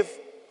give,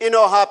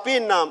 her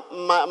PIN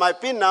my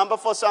PIN number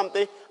for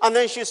something, and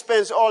then she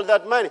spends all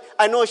that money?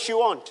 I know she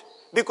won't,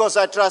 because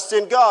I trust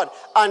in God,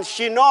 and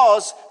she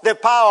knows the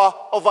power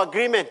of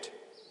agreement.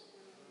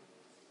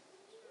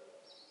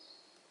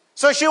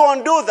 So she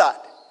won't do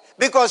that,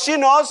 because she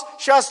knows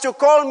she has to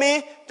call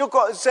me to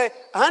say,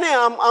 honey,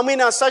 I'm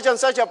in a such and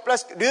such a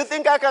place. Do you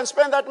think I can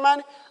spend that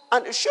money?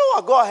 And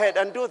sure, go ahead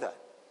and do that.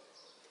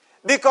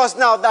 Because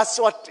now that's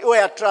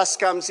where trust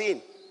comes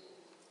in.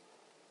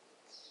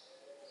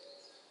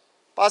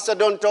 Pastor,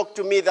 don't talk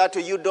to me that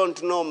way. You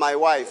don't know my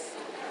wife.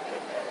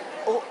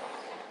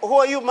 Who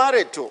are you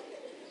married to?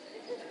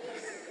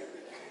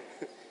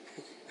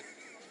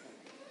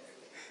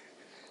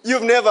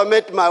 You've never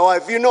met my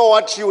wife. You know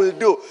what she will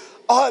do.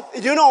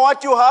 You know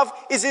what you have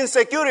is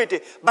insecurity.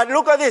 But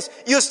look at this.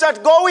 You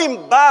start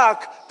going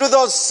back to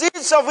those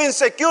seeds of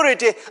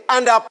insecurity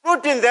and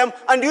uprooting them,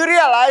 and you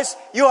realize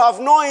you have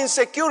no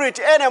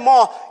insecurity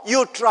anymore.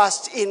 You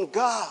trust in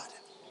God,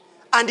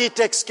 and He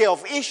takes care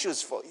of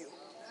issues for you.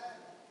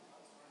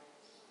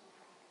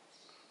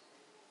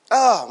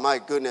 Oh my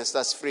goodness,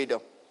 that's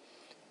freedom.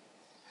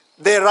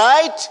 The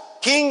right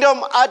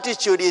kingdom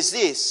attitude is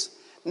this: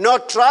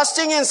 not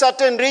trusting in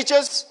certain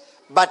riches,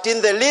 but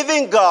in the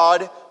living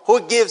God who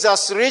gives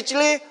us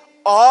richly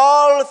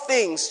all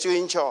things to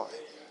enjoy.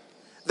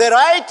 The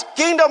right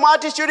kingdom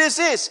attitude is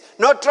this: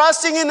 not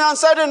trusting in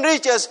uncertain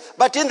riches,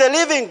 but in the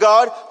living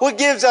God who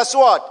gives us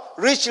what?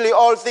 Richly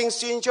all things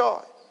to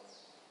enjoy.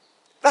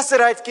 That's the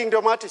right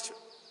kingdom attitude.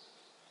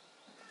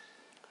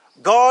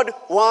 God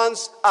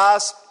wants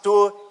us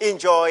to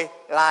enjoy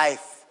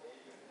life.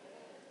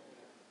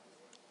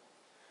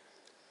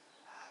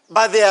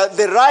 But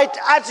the right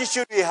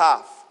attitude we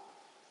have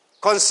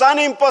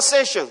concerning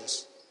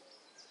possessions,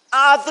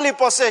 earthly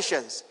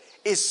possessions,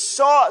 is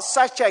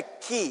such a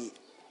key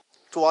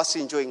to us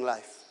enjoying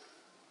life.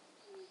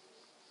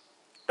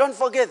 Don't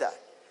forget that.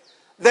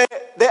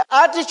 The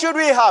attitude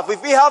we have,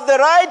 if we have the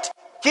right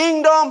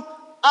kingdom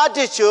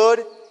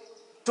attitude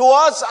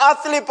towards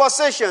earthly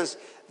possessions,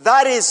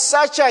 that is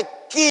such a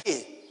key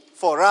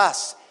for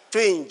us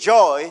to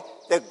enjoy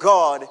the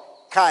God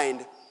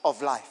kind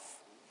of life.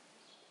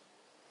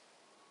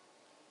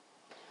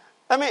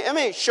 Let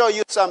me show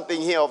you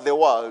something here of the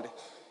world.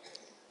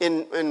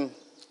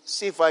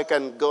 See if I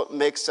can go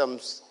make some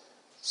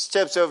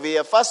steps over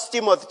here. 1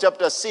 Timothy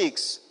chapter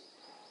 6.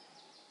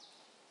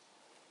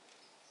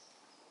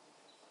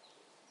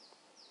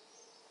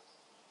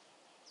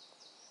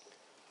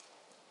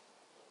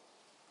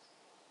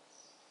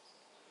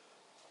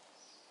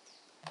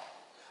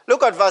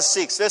 Look at verse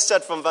 6. Let's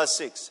start from verse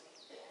 6.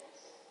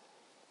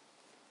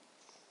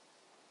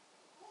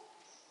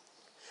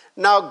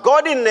 Now,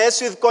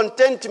 godliness with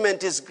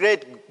contentment is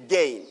great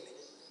gain.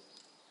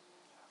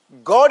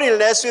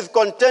 Godliness with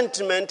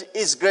contentment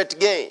is great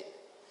gain.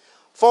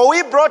 For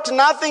we brought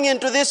nothing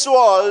into this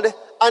world,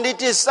 and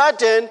it is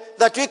certain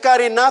that we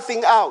carry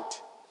nothing out.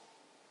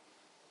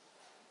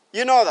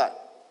 You know that.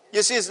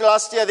 You see,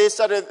 last year they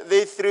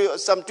threw,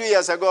 some 2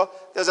 years ago,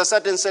 there's a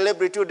certain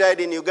celebrity who died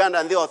in Uganda,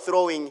 and they were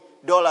throwing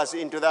dollars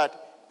into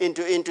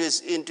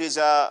his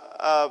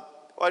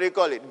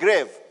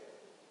grave.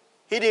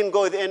 He didn't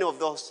go with any of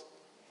those.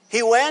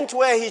 He went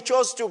where he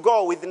chose to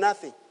go with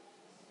nothing.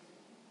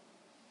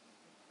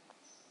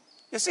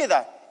 You see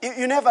that?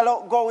 You never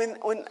go in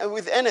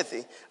with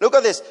anything. Look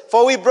at this.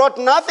 For we brought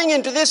nothing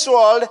into this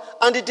world,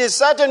 and it is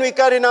certain we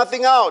carry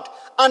nothing out.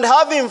 And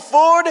having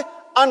food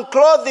and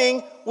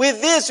clothing, with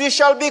this we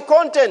shall be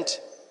content.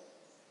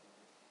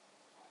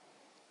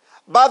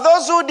 But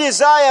those who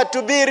desire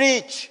to be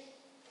rich,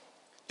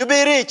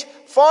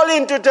 fall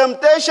into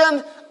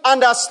temptation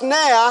and a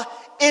snare,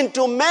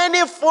 into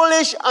many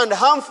foolish and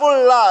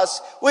harmful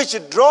lusts, which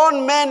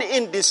drown men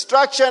in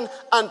destruction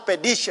and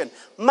perdition.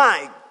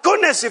 My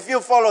goodness, if you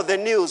follow the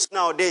news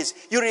nowadays,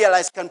 you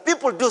realize, can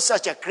people do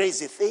such a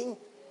crazy thing?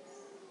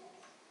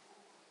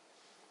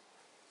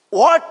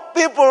 What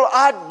people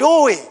are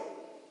doing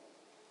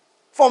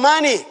for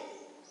money,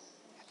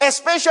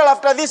 especially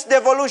after this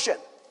devolution.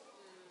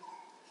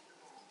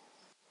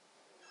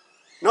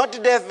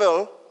 Not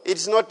devil,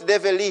 it's not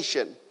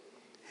devolution.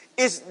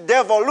 It's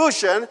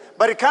devolution,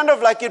 but it kind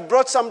of like it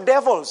brought some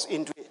devils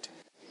into it,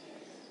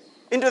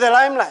 into the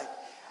limelight.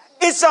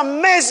 It's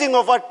amazing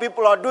of what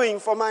people are doing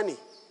for money.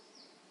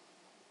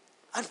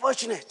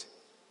 Unfortunate.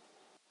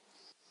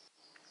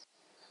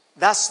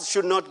 That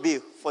should not be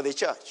for the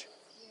church.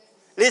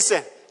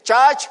 Listen,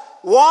 church,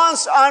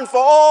 once and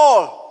for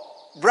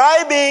all,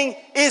 bribing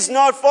is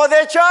not for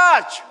the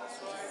church.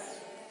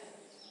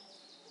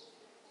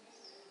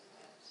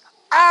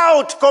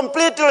 Out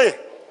completely.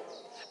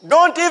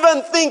 Don't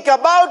even think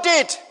about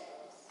it.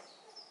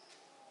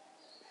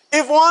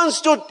 If one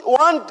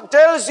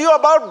tells you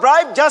about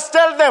bribe, just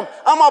tell them,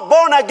 I'm a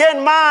born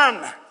again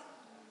man.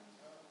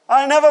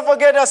 I'll never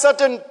forget a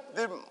certain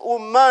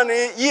man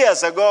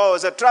years ago.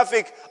 Was a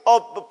traffic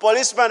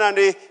policeman, and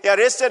he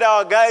arrested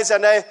our guys,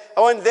 and I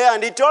went there,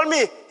 and he told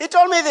me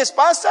this,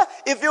 Pastor,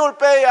 if you will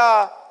pay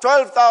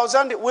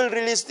 12,000, we'll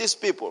release these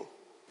people.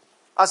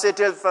 I said,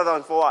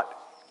 12,000 for what?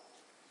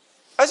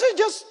 I said,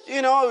 just,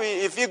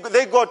 if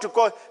they go to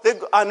court,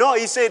 no,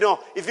 he said, no,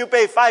 if you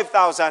pay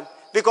 5,000,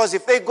 because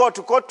if they go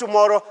to court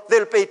tomorrow,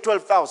 they'll pay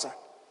 12,000.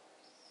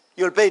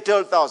 You'll pay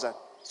 12,000.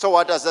 So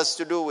what does this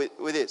to do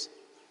with this?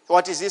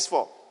 What is this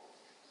for?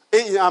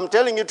 I'm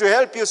telling you to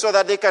help you so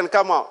that they can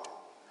come out.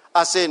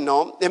 I said,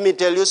 no, let me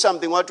tell you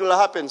something. What will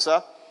happen,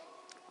 sir?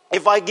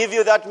 If I give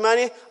you that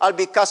money, I'll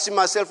be cursing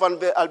myself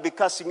and I'll be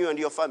cursing you and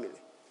your family.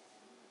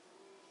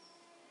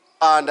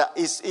 And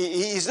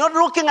he's not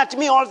looking at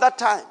me all that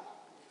time.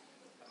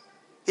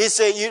 He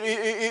said,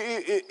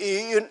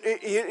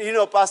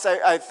 Pastor,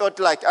 I thought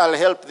like I'll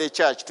help the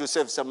church to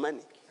save some money.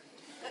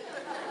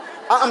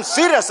 I'm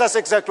serious. That's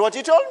exactly what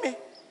he told me.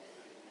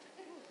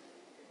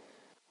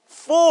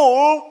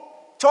 Fool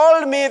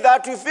told me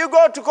that if you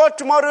go to court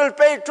tomorrow, you'll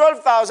pay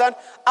 12,000.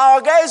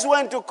 Our guys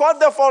went to court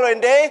the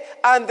following day,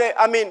 and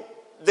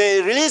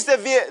they released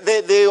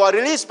they were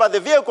released, but the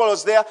vehicle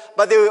was there.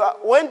 But they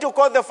went to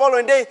court the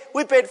following day.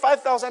 We paid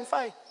 5,000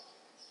 fine.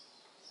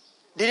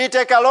 Did it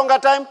take a longer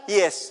time?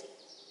 Yes.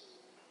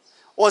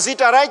 Was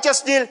it a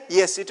righteous deal?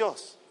 Yes, it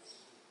was.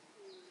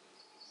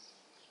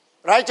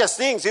 Righteous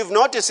things, you've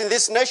noticed in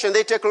this nation,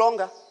 they take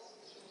longer.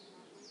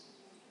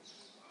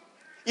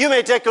 You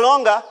may take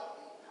longer,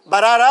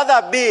 but I'd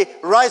rather be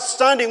right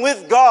standing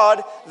with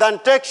God than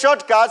take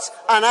shortcuts,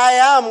 and I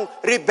am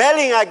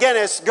rebelling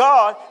against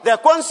God. There are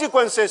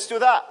consequences to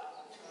that.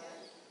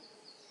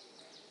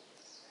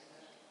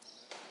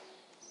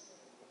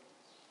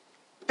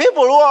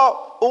 People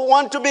who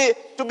want to be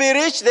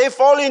rich, they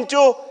fall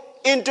into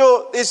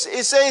this.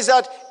 It says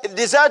that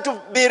desire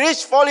to be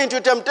rich fall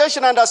into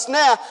temptation and a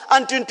snare,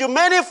 and into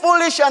many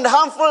foolish and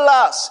harmful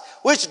lusts,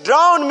 which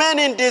drown men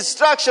in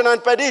destruction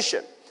and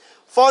perdition.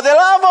 For the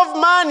love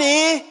of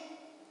money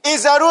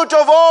is a root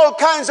of all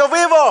kinds of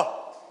evil.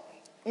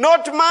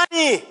 Not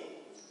money.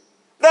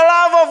 The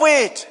love of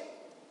it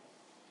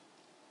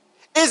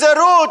is a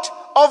root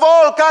of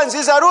all kinds.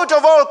 Is a root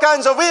of all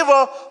kinds of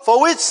evil,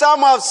 for which some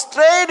have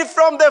strayed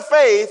from the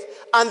faith,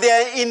 and they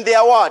are in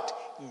their what?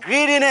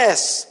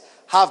 Greediness,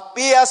 have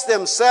pierced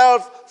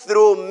themselves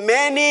through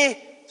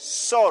many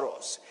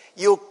sorrows.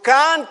 You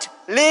can't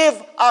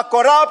live a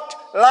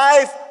corrupt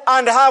life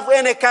and have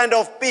any kind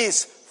of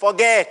peace.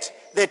 Forget.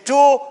 The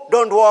two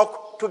don't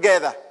walk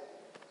together.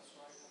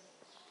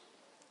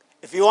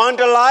 If you want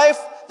a life,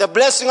 the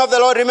blessing of the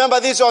Lord, remember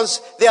these ones,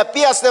 they have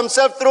pierced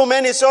themselves through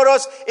many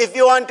sorrows. If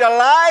you want a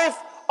life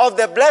of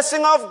the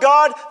blessing of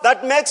God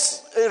that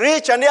makes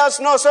rich and has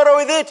no sorrow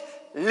with it,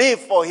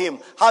 live for Him.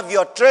 Have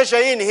your treasure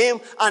in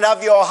Him and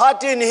have your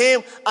heart in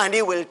Him, and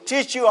He will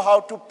teach you how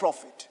to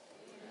profit.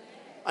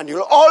 And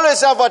you'll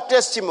always have a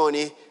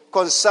testimony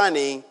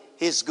concerning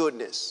His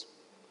goodness.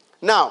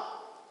 Now,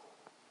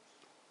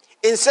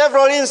 in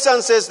several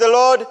instances, the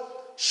Lord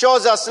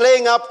shows us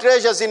laying up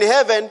treasures in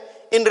heaven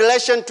in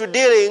relation to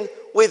dealing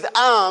with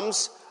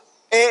alms,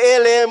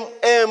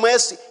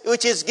 ALMS,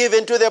 which is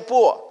given to the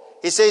poor.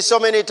 He says so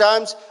many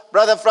times,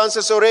 Brother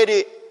Francis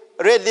already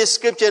read this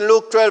scripture in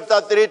Luke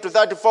 12:33 to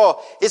 34.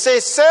 He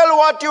says, sell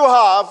what you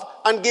have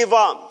and give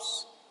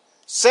alms.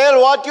 Sell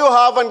what you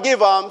have and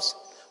give alms.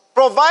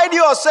 Provide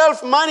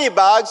yourself money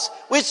bags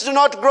which do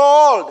not grow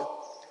old.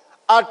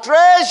 A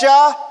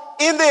treasure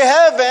in the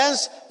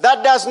heavens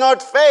that does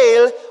not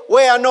fail,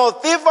 where no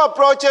thief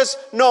approaches,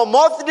 no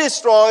moth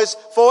destroys,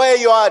 for where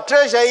your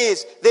treasure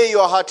is, there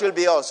your heart will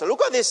be also.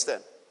 Look at this then.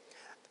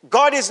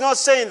 God is not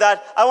saying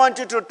that I want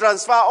you to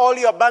transfer all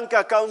your bank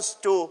accounts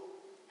to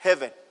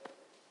heaven.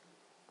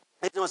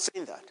 He's not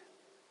saying that.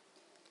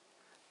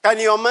 Can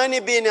your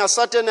money be in a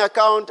certain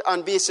account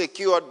and be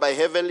secured by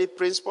heavenly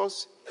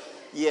principles?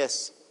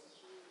 Yes.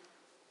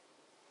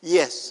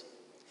 Yes.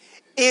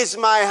 Is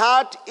my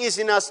heart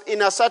in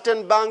a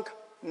certain bank?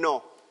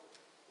 No.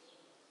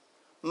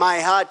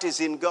 My heart is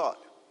in God.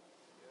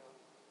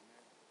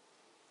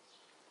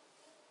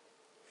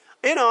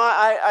 You know,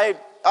 I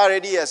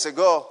already years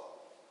ago,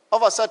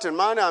 of a certain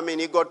man,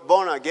 he got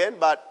born again,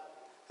 but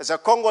as a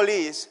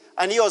Congolese,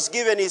 and he was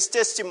given his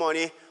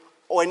testimony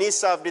when he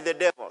served the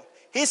devil.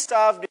 He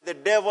served the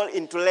devil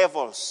into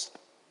levels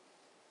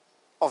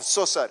of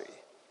sorcery.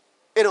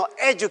 You know,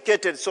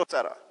 educated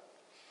sorcerer.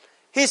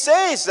 He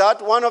says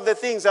that one of the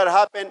things that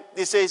happened,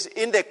 he says,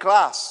 in the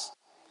class.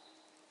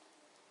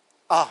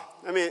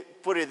 Let me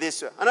put it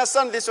this way.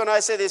 Understand this when I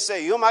say this,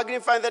 say, you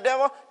magnifying the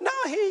devil? No,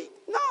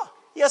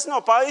 he has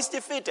no power, he's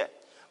defeated.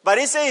 But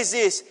he says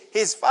this,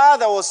 his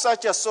father was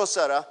such a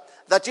sorcerer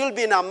that he'll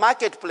be in a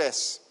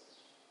marketplace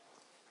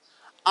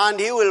and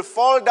he will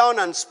fall down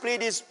and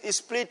split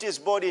his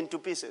body into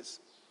pieces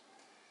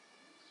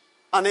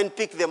and then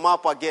pick them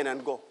up again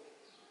and go.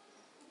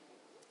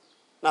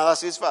 Now that's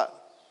his father.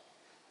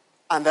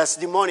 And that's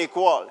demonic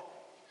world.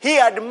 He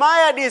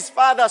admired his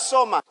father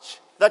so much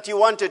that he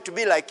wanted to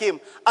be like him.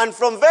 And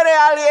from very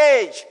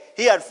early age,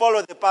 he had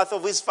followed the path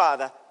of his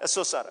father, a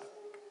sorcerer.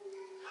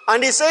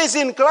 And he says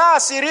in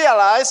class he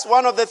realized,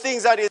 one of the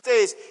things that he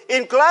says,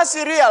 in class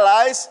he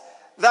realized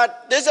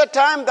that there's a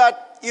time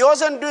that he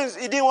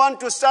didn't want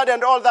to study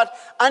and all that.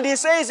 And he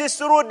says it's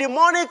through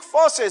demonic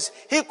forces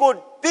he could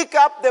pick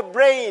up the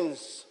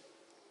brains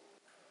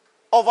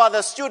of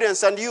other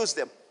students and use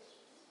them.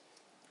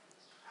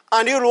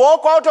 And he'll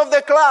walk out of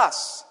the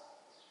class.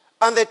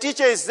 And the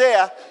teacher is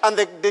there, and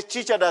the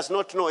teacher does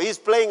not know. He's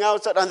playing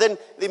outside, and then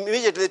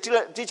immediately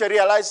the teacher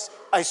realized,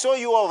 I saw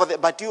you over there,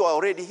 but you are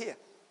already here.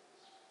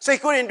 So he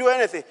couldn't do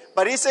anything.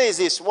 But he says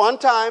this, one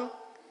time,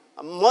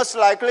 most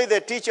likely the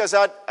teachers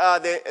at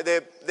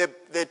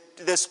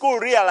the school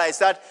realized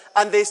that,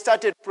 and they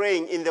started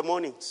praying in the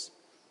mornings.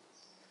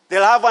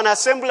 They'll have an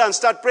assembly and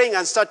start praying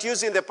and start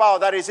using the power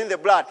that is in the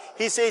blood.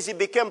 He says he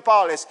became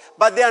powerless.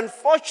 But the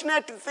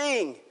unfortunate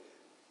thing,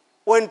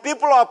 when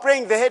people are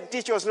praying, the head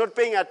teacher was not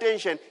paying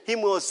attention. He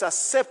was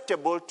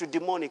susceptible to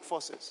demonic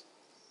forces.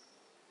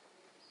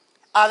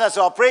 Others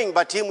are praying,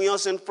 but he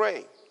wasn't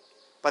praying.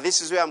 But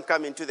this is where I'm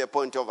coming to the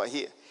point over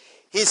here.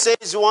 He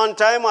says one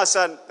time at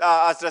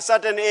a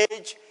certain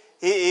age,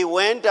 he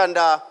went and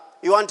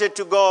he wanted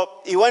to go,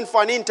 he went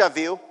for an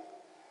interview.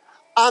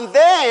 And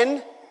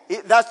then,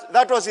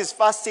 that was his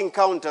first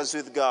encounters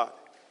with God.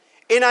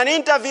 In an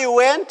interview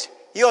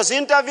he was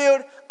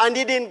interviewed, and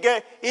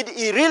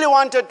he really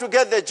wanted to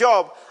get the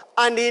job.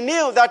 And he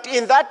knew that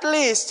in that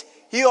list,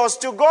 he was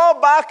to go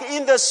back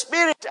in the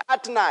spirit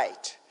at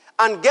night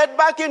and get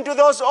back into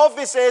those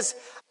offices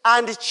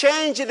and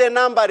change the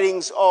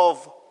numberings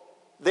of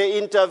the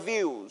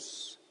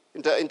interviews.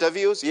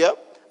 Interviews, yeah.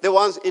 The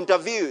ones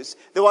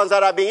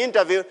that are being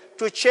interviewed,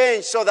 to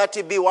change so that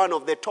he be one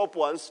of the top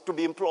ones to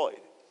be employed.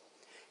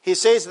 He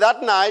says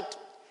that night,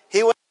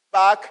 he went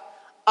back,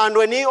 and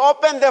when he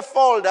opened the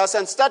folders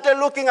and started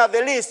looking at the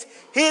list,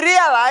 he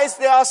realized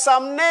there are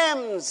some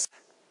names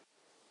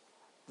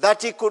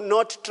that he could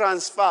not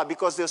transfer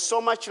because there's so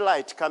much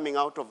light coming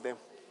out of them.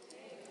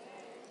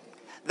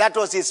 That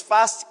was his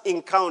first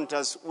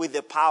encounters with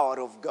the power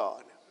of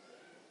God.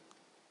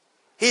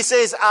 He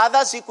says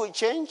others he could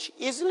change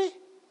easily,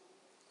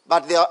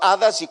 but there are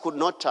others he could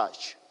not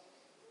touch.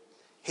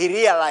 He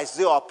realized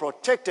they were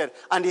protected,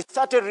 and he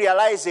started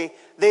realizing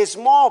there's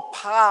more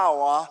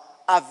power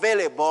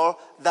available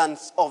than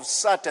of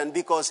Satan,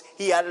 because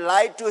he had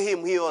lied to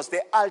him. He was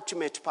the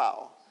ultimate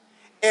power.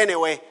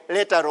 Anyway,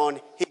 later on,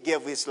 he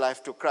gave his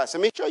life to Christ.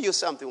 Let me show you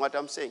something, what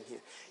I'm saying here.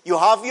 You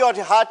have your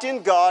heart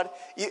in God.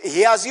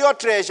 He has your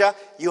treasure.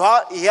 He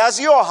has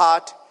your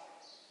heart.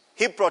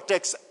 He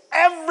protects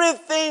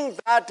everything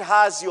that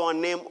has your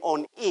name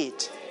on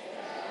it.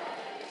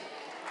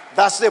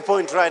 That's the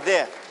point right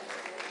there.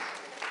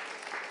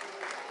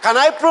 Can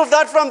I prove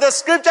that from the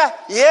scripture?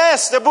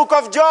 Yes, the book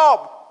of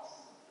Job.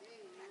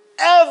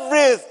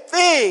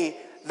 Everything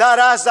that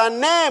has a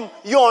name,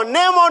 your name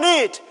on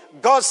it,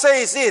 God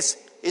says this,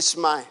 it's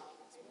mine.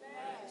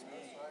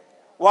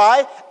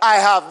 Why? I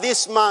have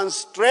this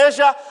man's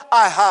treasure.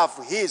 I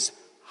have his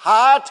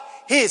heart.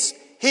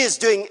 He's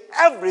doing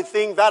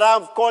everything that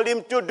I've called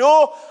him to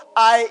do.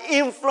 I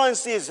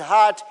influence his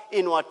heart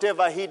in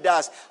whatever he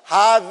does.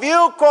 Have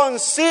you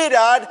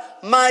considered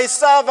my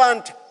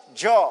servant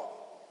Job?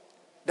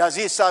 Does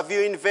he serve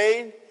you in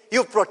vain?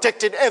 You've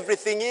protected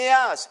everything he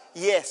has.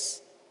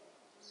 Yes.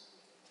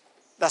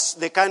 That's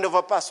the kind of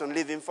a person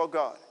living for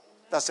God.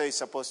 That's how he's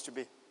supposed to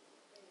be.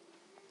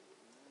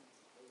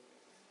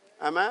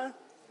 Amen?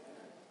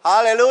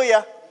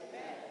 Hallelujah.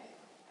 Amen.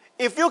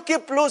 If you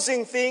keep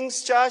losing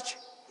things, church,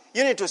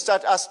 You need to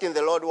start asking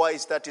the Lord why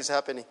that is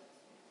happening.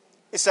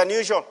 It's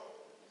unusual.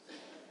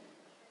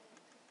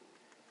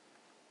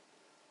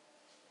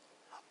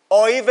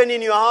 Or even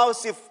in your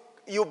house, if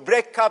you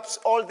break cups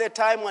all the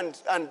time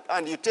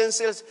and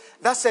utensils,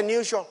 that's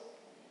unusual.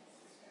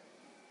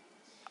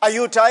 Are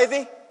you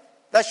tithing?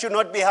 That should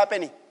not be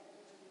happening.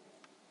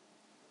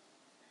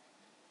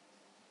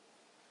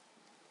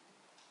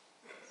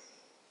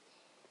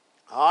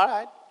 All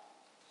right.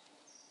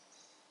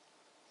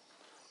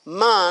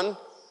 Man,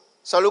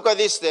 so look at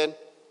this then.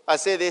 I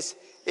say this,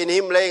 in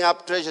him laying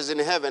up treasures in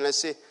heaven. I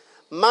say,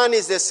 man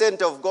is the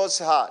center of God's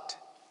heart.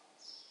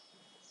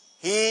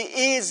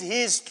 He is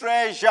his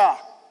treasure.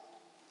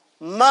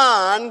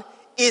 Man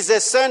is the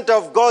center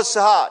of God's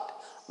heart.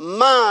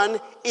 Man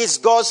is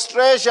God's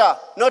treasure,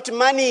 not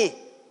money.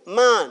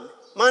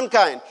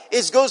 Mankind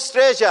is God's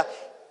treasure.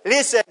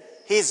 Listen,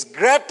 his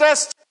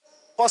greatest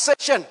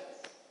possession.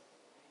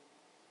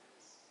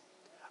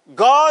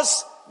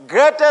 God's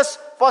greatest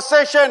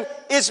possession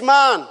is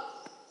man.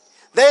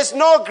 There is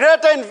no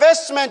greater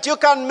investment you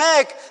can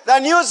make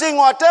than using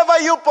whatever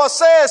you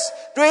possess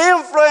to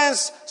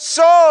influence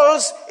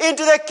souls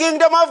into the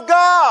kingdom of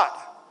God.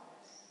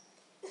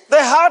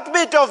 The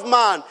heartbeat of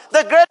man,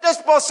 the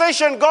greatest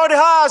possession God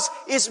has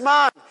is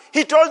man.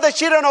 He told the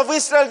children of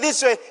Israel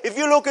this way. If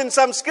you look in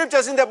some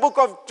scriptures in the book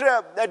of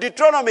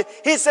Deuteronomy,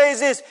 he says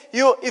this,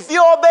 if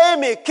you obey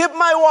me, keep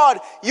my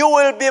word, you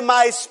will be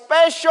my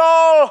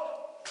special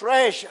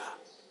treasure.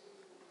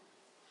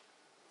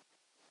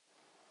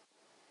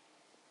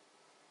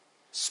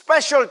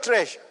 Special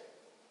treasure.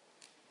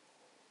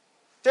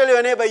 Tell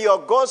your neighbor, you're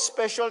God's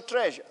special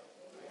treasure.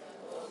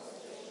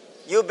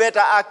 You better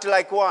act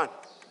like one.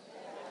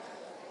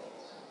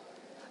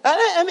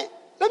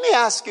 Let me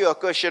ask you a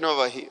question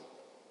over here.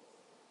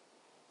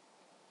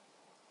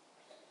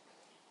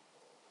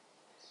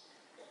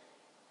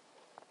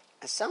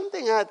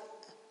 Something had...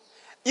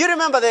 You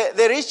remember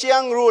the rich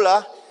young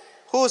ruler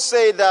who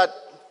said that...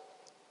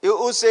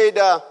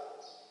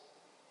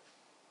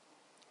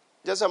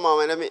 just a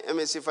moment, let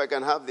me see if I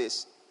can have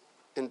this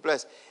in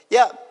place.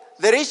 Yeah,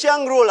 the rich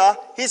young ruler,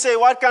 he said,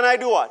 what can I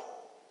do what?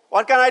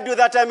 What can I do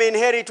that I may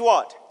inherit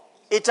what?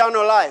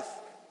 Eternal life.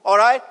 All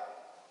right?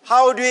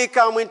 How do we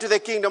come into the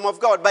kingdom of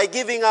God? By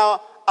giving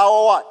our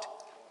what?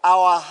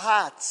 Our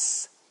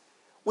hearts.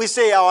 We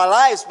say our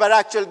lives, but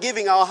actually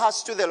giving our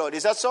hearts to the Lord.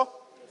 Is that so?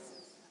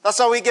 That's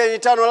how we get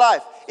eternal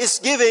life. It's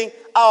giving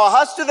our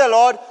hearts to the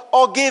Lord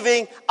or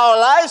giving our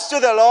lives to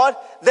the Lord.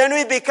 Then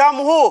we become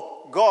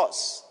who?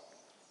 God's.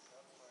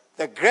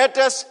 The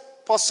greatest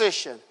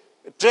possession,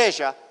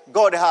 treasure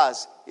God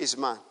has is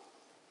man.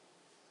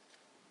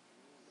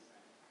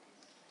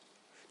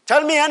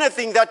 Tell me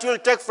anything that will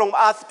take from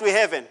earth to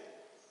heaven.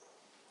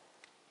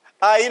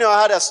 I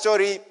had a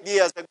story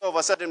years ago of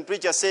a certain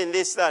preacher saying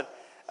this, that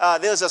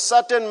there's a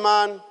certain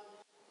man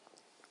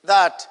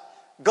that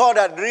God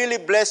had really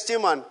blessed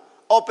him and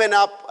opened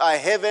up a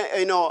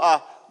heaven,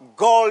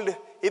 gold.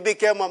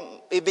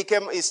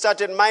 He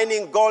started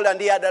mining gold and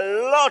he had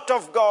a lot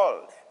of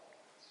gold.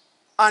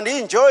 And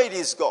he enjoyed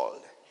his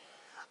gold.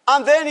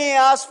 And then he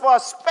asked for a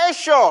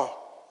special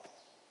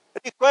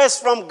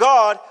request from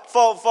God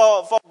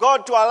for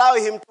God to allow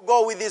him to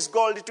go with his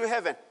gold to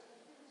heaven.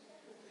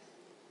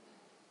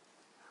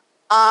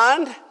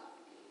 And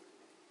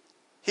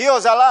he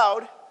was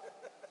allowed.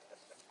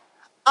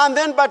 And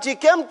then, but he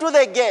came to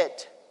the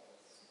gate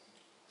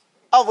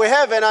of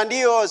heaven and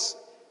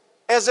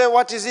I said,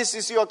 what is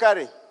this you're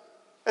carrying?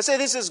 I said,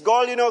 this is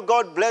gold.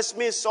 God blessed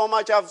me so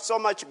much. I have so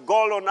much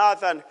gold on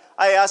earth. And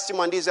I asked him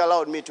and he's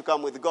allowed me to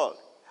come with gold.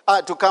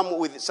 To come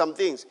with some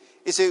things.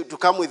 He said, to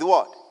come with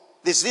what?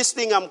 This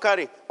thing I'm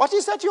carrying. What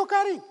is that you're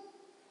carrying?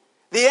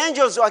 The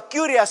angels were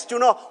curious to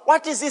know,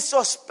 what is this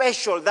so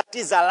special that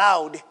is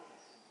allowed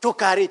to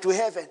carry to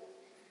heaven?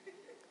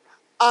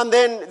 And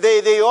then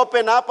they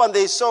opened up and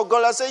they saw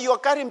gold. I said, you're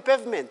carrying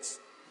pavements.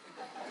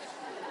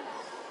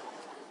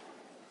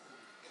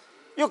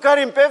 You're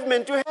carrying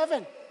pavement to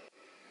heaven.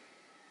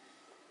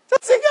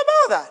 Just think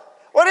about that.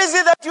 What is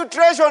it that you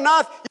treasure on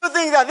earth? You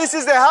think that this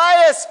is the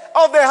highest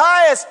of the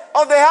highest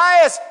of the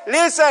highest.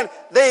 Listen,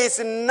 there is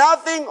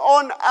nothing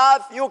on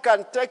earth you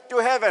can take to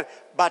heaven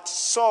but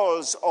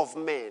souls of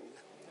men.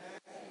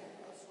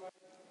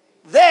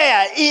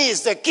 There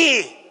is the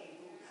key.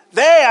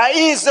 There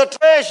is the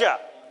treasure.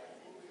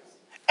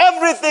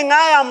 Everything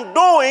I am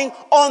doing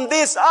on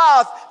this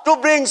earth to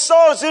bring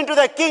souls into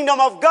the kingdom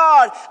of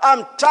God,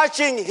 I'm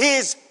touching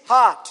his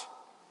heart.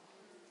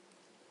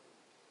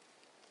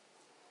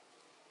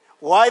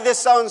 Why the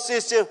sound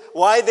system?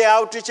 Why the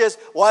outreaches?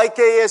 Why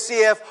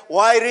KSCF?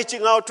 Why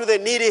reaching out to the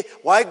needy?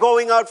 Why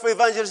going out for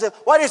evangelism?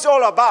 What is it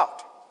all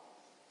about?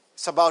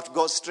 It's about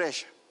God's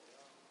treasure.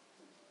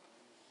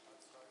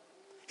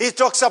 He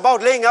talks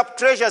about laying up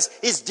treasures.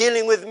 He's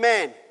dealing with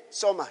men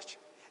so much.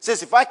 He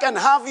says, if I can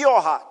have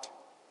your heart,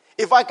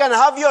 if I can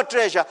have your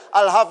treasure,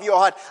 I'll have your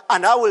heart.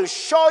 And I will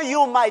show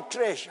you my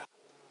treasure.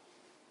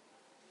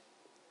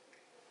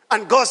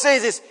 And God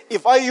says this,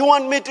 if you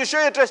want me to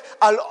show you treasure,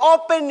 I'll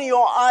open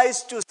your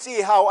eyes to see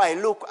how I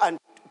look and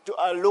to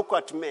look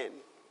at men.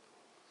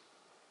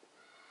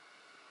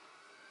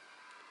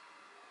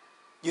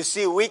 You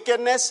see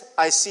wickedness,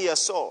 I see a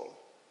soul.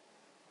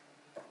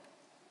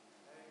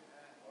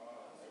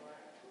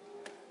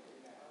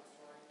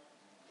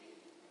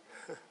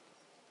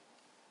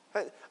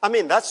 I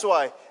mean, that's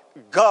why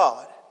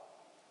God,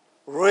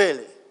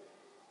 really,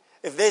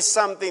 if there's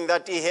something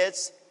that he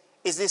hates,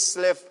 is this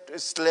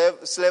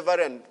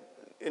slavery and,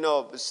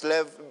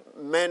 slave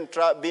men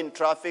being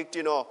trafficked,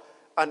 and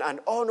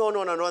oh,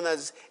 no,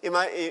 that's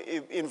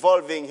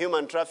involving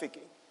human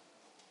trafficking.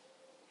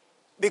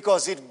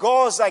 Because it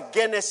goes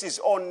against his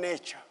own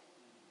nature.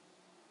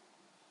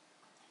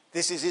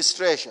 This is his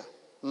treasure,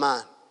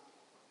 man.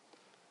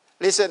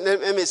 Listen,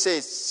 let me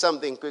say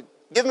something quick.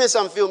 Give me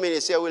some few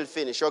minutes here, we'll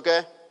finish,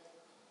 okay?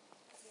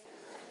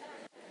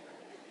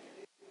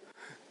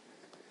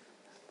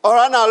 All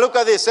right, now look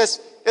at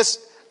this.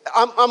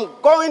 I'm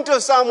going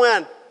to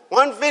somewhere.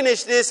 One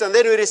finish this and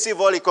then we receive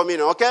Holy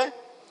Communion, okay?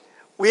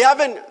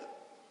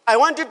 I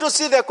want you to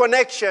see the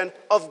connection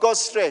of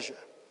God's treasure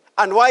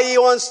and why he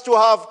wants to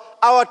have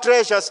our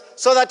treasures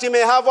so that he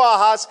may have our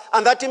hearts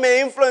and that he may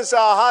influence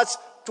our hearts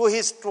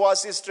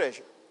towards his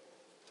treasure.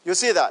 You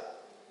see that?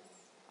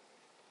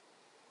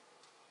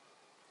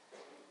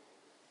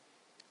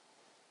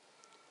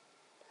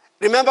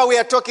 Remember, we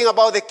are talking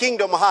about the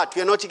kingdom heart.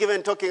 We are not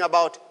even talking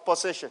about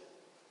possession.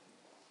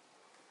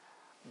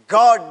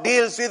 God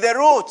deals with the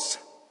roots.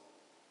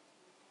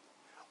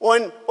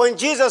 When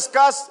Jesus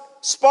Christ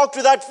spoke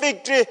to that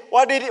fig tree,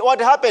 what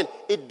happened?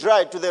 It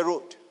dried to the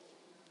root.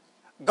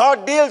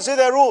 God deals with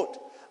the root.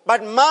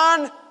 But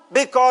man,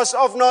 because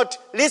of not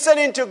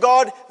listening to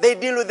God, they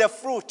deal with the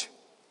fruit.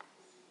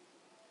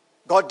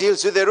 God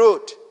deals with the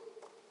root.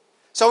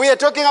 So we are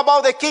talking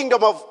about the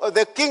kingdom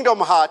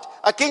heart.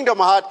 A kingdom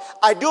heart.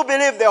 I do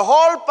believe the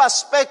whole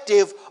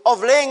perspective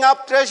of laying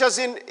up treasures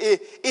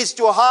is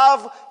to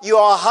have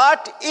your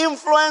heart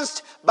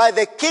influenced by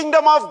the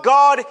kingdom of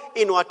God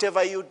in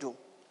whatever you do.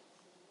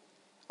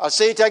 I'll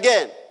say it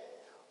again.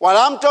 While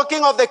I'm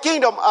talking of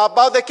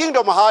about the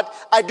kingdom heart,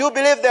 I do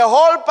believe the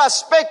whole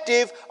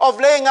perspective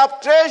of laying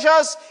up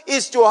treasures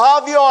is to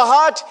have your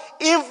heart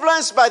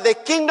influenced by the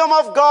kingdom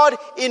of God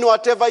in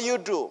whatever you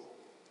do.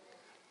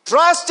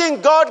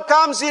 Trusting God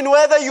comes in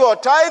whether you are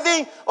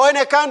tithing or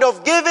any kind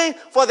of giving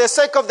for the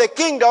sake of the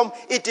kingdom.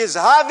 It is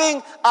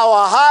having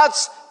our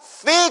hearts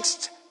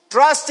fixed,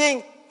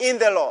 trusting in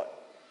the Lord.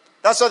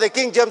 That's what the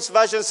King James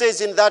Version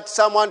says in that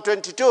Psalm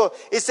 122.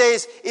 It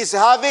says, is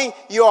having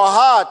your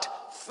heart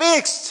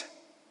fixed,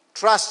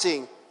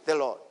 trusting the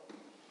Lord.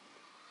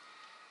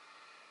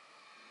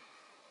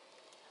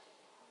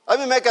 Let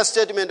me make a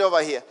statement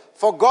over here.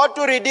 For God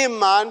to redeem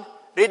man,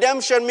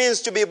 redemption means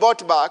to be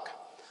bought back.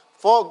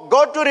 For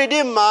God to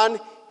redeem man,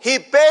 he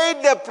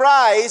paid the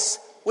price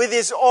with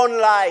his own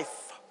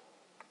life.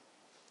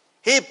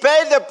 He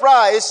paid the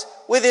price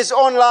with his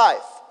own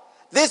life.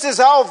 This is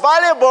how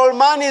valuable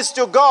man is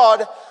to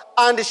God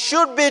and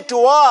should be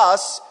to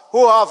us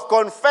who have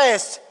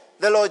confessed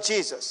the Lord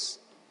Jesus.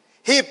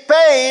 He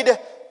paid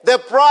the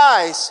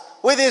price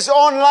with his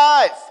own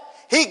life.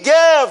 He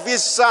gave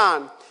his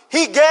son.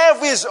 He gave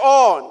his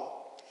own.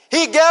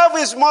 He gave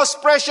his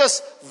most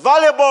precious,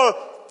 valuable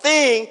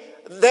thing,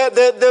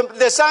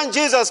 the Son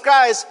Jesus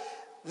Christ.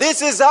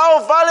 This is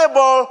how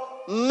valuable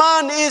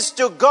man is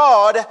to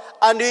God,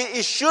 and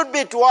it should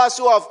be to us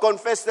who have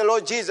confessed the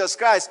Lord Jesus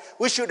Christ.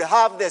 We should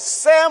have the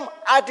same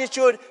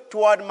attitude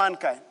toward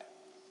mankind.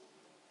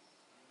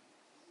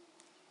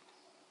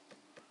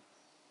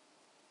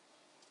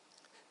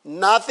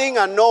 Nothing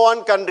and no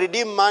one can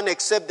redeem man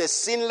except the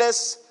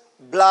sinless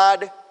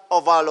blood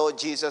of our Lord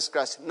Jesus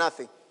Christ.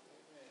 Nothing.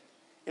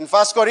 In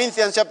 1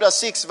 Corinthians chapter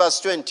 6 verse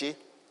 20,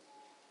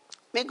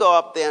 let me go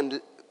up there and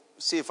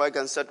see if I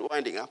can start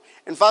winding up.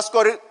 In 1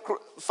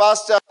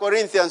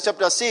 Corinthians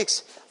chapter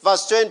 6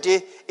 verse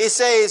 20, it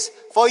says,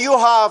 For you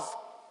are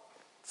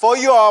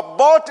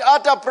bought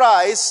at a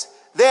price,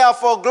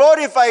 therefore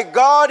glorify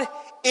God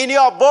in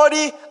your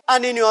body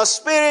and in your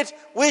spirit,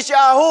 which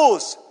are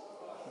whose?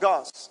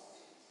 God's.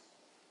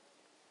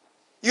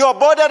 You are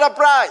bought at a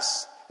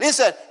price.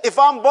 Listen, if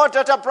I'm bought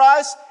at a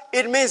price,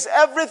 it means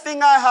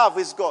everything I have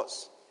is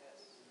God's.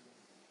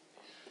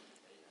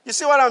 You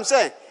see what I'm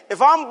saying?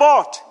 If I'm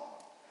bought,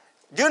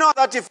 do you know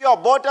that if you are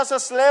bought as a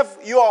slave,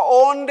 you are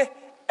owned?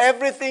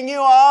 Everything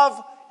you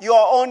have, you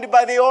are owned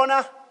by the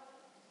owner?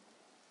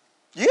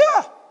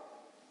 Yeah.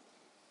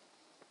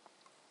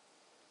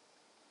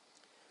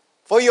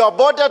 For you are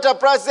bought at a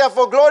price,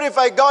 therefore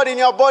glorify God in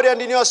your body and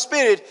in your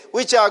spirit,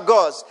 which are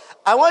God's.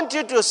 I want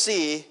you to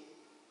see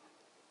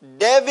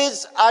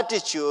David's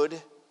attitude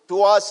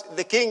towards,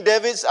 the King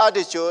David's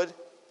attitude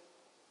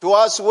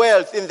towards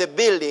wealth in the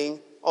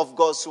building of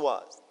God's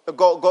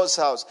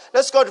house.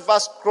 Let's go to 1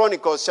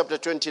 Chronicles chapter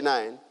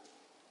 29.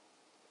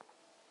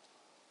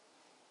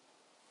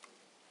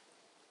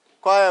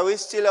 Choir, are we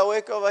still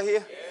awake over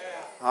here?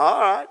 Yeah. All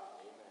right.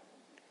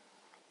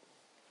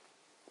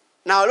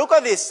 Now look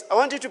at this. I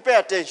want you to pay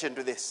attention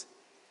to this.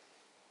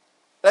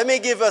 Let me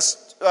give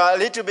us a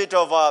little bit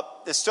of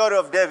the story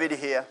of David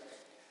here.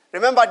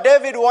 Remember,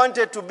 David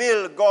wanted to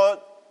build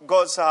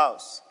God's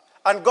house.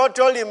 And God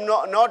told him,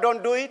 no,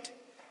 don't do it.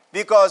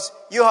 because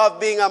you have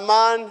been a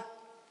man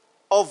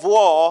of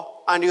war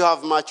and you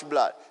have much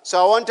blood.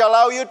 So I won't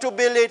allow you to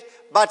build it,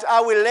 but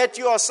I will let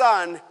your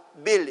son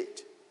build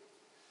it.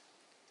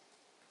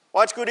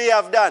 What could he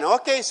have done?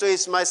 Okay, so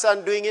is my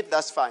son doing it?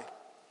 That's fine.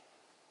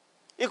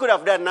 He could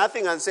have done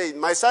nothing and say,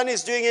 my son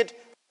is doing it,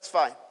 that's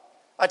fine.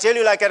 I tell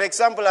you like an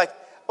example, like,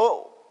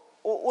 oh,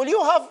 will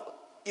you have,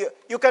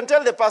 you can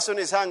tell the person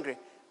is hungry,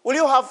 will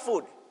you have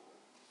food?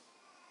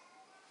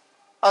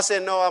 I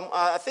say, no,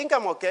 I think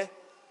I'm okay.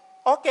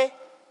 Okay.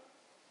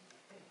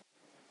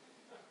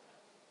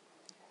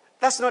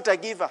 That's not a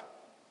giver.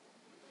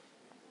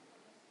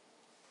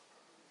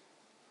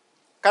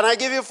 Can I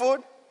give you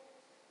food?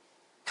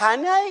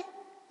 Can I?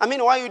 I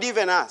mean, why would you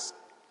even ask?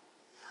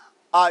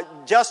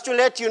 Just to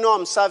let you know,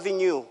 I'm serving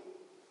you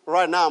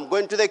right now. I'm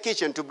going to the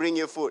kitchen to bring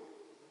you food.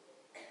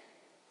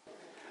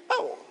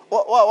 Oh,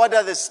 what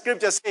does the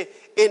scripture say?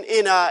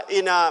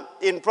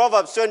 In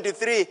Proverbs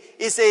 23,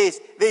 it says,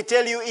 they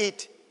tell you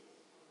eat,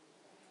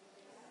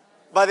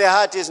 but their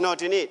heart is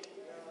not in it.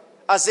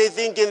 As they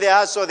think in their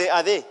heart, so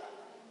are they.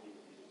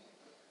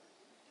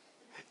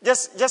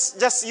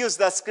 Just use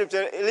that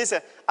scripture.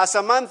 Listen, as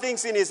a man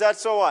thinks in his heart,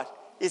 so what?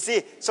 You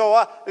see,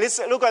 so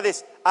listen, look at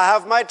this. I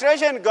have my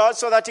treasure in God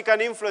so that he can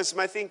influence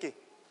my thinking.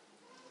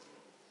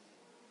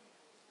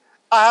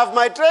 I have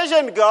my treasure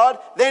in God,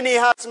 then he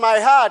has my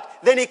heart,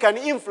 then he can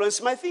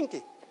influence my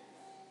thinking.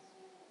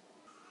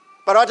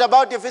 But what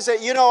about if he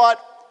say, you know what?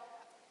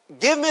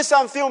 Give me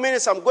some few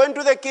minutes, I'm going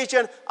to the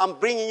kitchen, I'm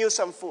bringing you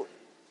some food.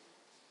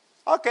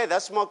 Okay,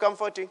 that's more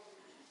comforting.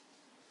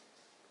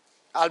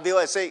 I'll be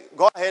able to say,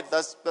 go ahead,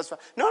 that's fine.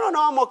 No,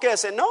 I'm okay. I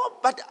say, no,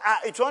 but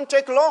it won't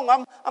take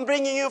long. I'm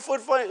bringing you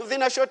food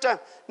within a short time.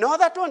 No,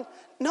 that one.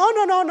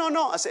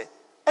 No. I say,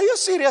 are you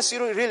serious?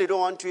 You really don't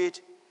want to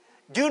eat?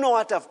 Do you know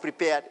what I've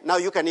prepared? Now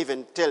you can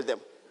even tell them.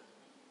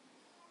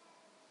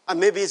 And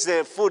maybe it's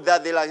the food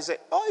that they like. You say,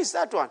 oh, it's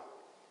that one.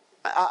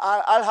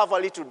 I'll have a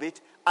little bit.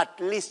 At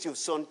least you've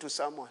sown to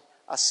someone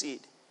a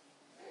seed.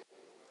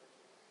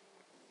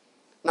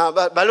 Now,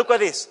 but look at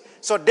this.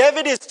 So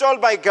David is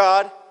told by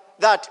God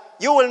that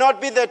you will not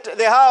be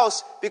the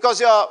house because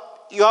you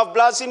have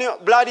blood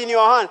in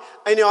your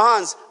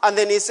hands. And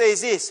then he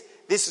says this.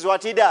 This is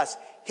what he does.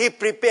 He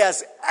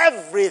prepares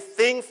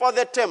everything for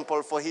the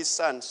temple for his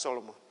son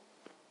Solomon.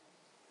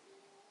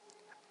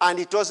 And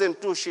it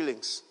wasn't 2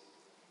 shillings.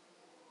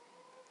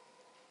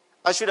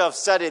 I should have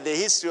studied the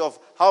history of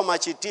how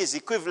much it is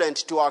equivalent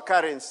to our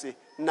currency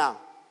now.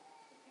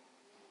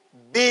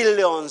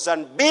 Billions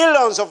and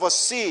billions of a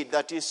seed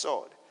that he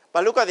sowed.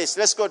 But look at this.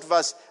 Let's go to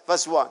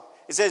verse 1.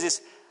 It says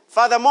this.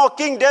 Furthermore,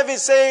 King David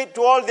said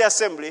to all the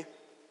assembly,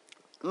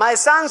 my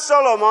son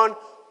Solomon,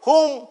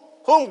 whom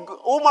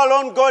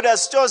alone God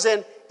has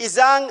chosen, is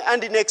young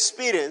and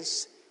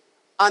inexperienced,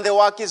 and the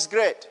work is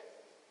great.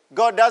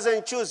 God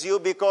doesn't choose you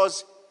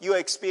because you're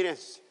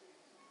experienced.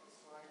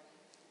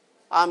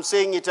 I'm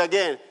saying it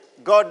again.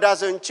 God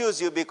doesn't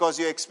choose you because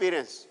you're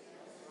experienced.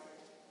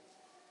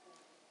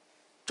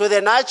 To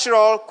the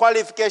natural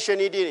qualification,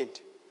 he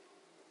didn't.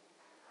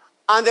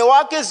 And the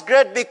work is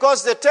great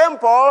because the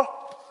temple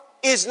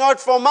is not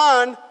for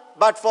man,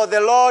 but for the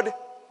Lord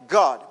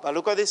God. But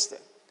look at this thing.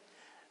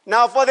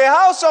 Now for the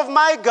house of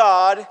my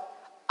God,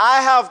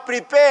 I have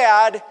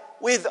prepared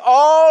with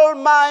all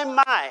my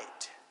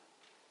might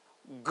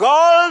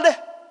gold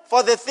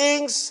for the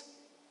things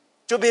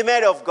to be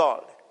made of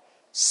gold,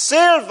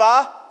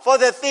 silver for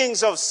the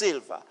things of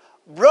silver,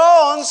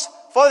 bronze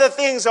for the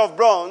things of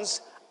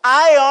bronze,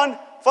 iron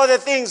for the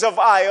things of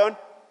iron,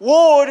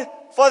 wood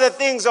for the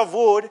things of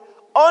wood,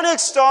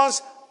 onyx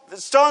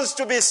stones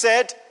to be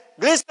set,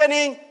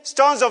 glistening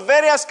stones of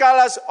various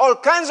colors, all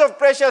kinds of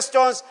precious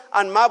stones,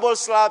 and marble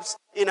slabs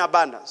in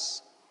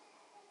abundance.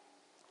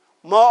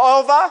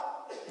 Moreover,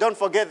 don't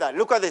forget that.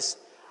 Look at this.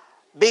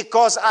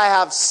 Because I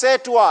have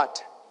set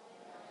what?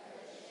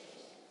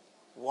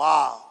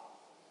 Wow.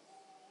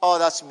 Oh,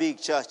 that's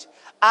big, church.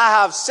 I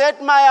have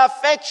set my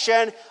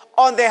affection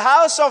on the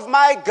house of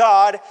my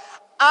God.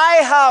 I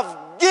have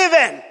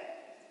given.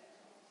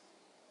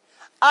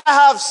 I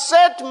have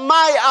set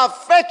my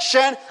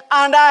affection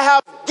and I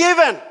have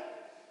given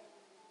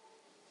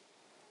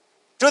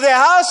to the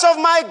house of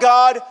my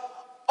God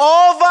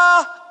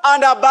over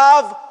and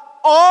above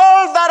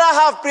all that I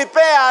have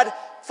prepared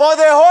for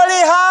the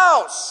holy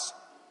house,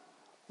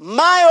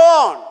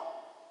 my own.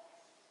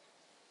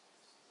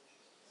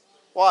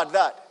 What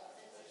that?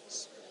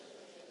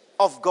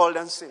 Of gold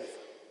and silver.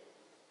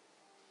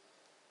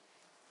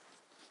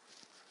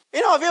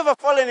 You know, have you ever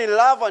fallen in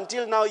love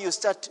until now you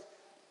start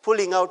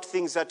pulling out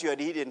things that you had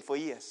hidden for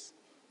years?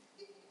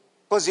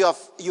 Because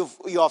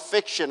your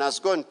affection has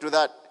gone to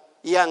that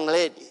young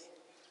lady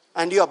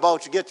and you're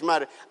about to get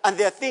married. And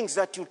there are things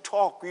that you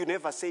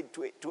never said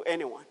to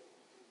anyone.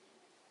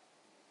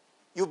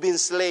 You've been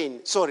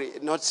slain. Sorry,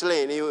 not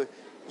slain.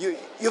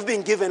 You've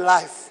been given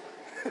life.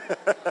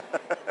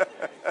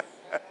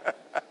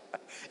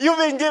 You've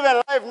been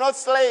given life, not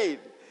slain.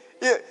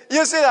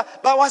 You see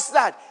that? But what's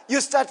that? You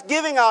start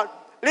giving out.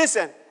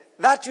 Listen,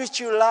 that which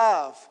you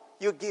love,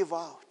 you give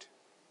out.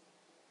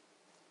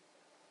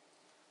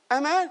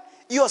 Amen?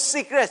 Your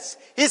secrets.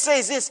 He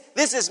says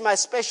this is my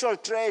special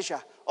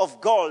treasure of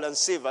gold and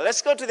silver.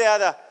 Let's go to the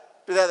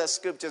other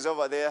scriptures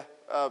over there,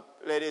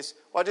 ladies.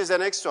 What is the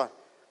next one?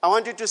 I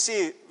want you to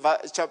see,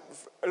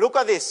 look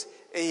at this,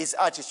 his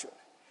attitude.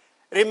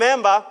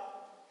 Remember,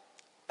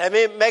 let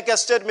me make a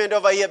statement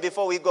over here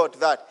before we go to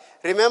that.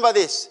 Remember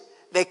this.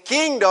 The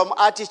kingdom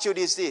attitude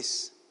is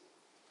this.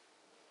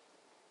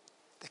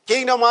 The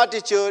kingdom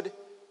attitude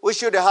we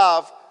should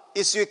have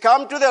is we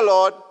come to the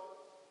Lord.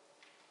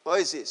 What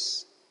is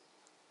this?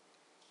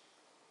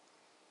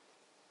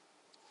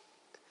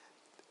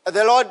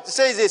 The Lord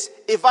says this,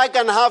 if I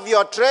can have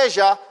your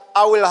treasure,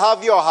 I will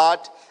have your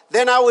heart.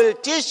 Then I will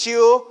teach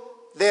you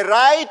the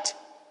right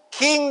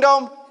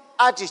kingdom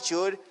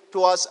attitude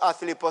towards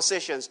earthly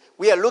possessions.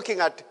 We are looking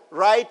at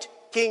right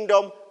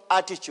kingdom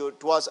attitude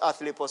towards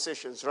earthly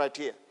possessions right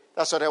here.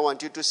 That's what I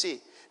want you to see.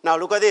 Now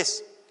look at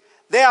this.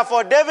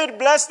 Therefore David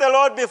blessed the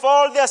Lord before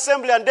all the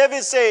assembly, and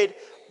David said,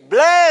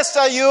 blessed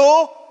are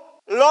you,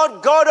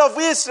 Lord God of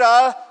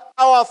Israel,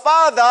 our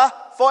Father,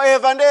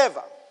 forever and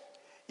ever.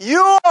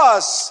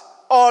 Yours,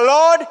 O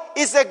Lord,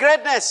 is the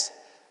greatness,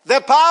 the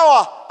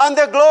power and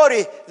the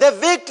glory, the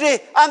victory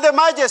and the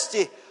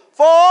majesty.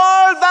 For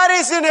all that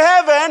is in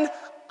heaven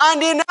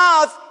and in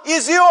earth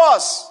is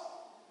yours.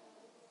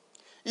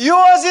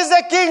 Yours is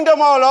the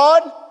kingdom, O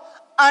Lord,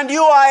 and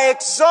you are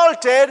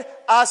exalted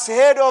as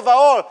head over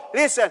all.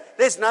 Listen,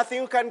 there's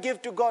nothing you can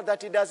give to God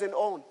that he doesn't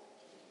own.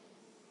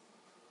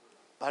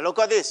 But look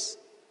at this,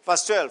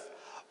 verse 12.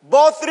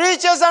 Both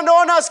riches and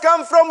honors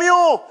come from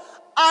you,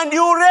 and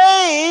you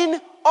reign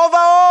over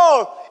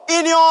all.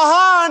 In your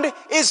hand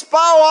is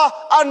power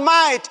and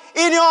might.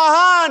 In your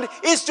hand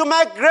is to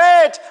make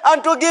great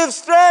and to give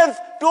strength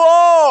to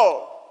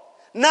all.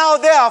 Now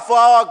therefore,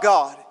 our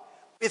God,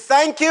 we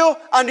thank you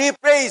and we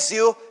praise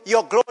you,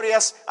 your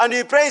glorious, and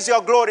we praise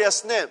your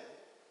glorious name.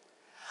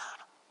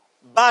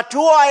 But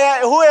who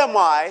am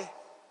I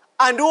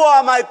and who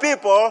are my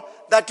people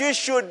that you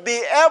should be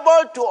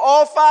able to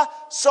offer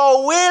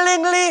so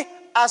willingly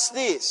as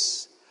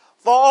this?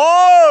 For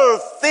all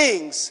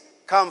things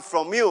come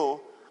from you,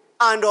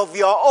 and of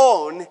your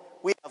own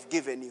we have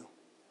given you.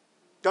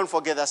 Don't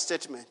forget that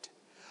statement.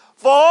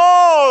 For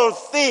all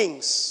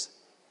things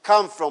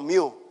come from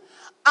you,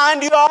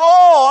 and your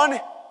own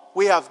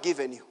we have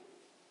given you.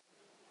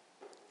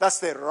 That's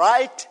the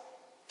right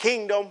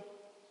kingdom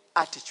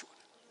attitude.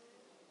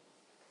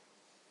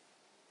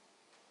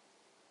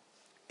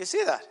 You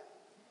see that?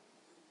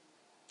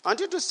 I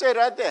want you to stay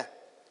right there.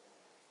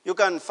 You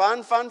can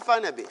fan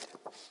a bit.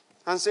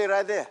 And say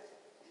right there.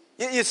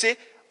 You see,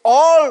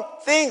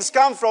 all things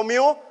come from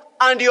you,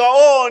 and your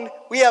own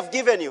we have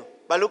given you.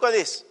 But look at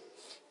this.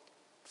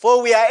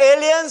 For we are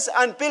aliens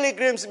and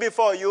pilgrims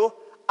before you,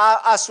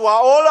 as were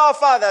all our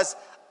fathers.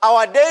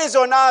 Our days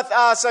on earth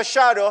are as a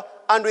shadow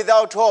and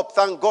without hope.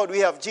 Thank God we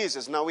have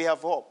Jesus. Now we have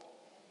hope.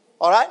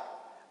 All right?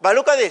 But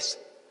look at this.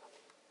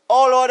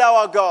 Oh Lord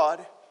our God,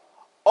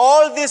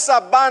 all this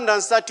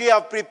abundance that you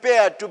have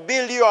prepared to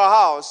build your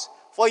house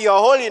for your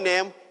holy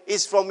name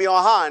is from your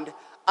hand,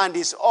 and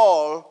is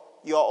all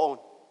your own.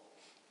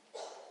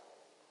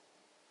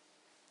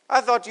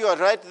 I thought you were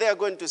right there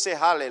going to say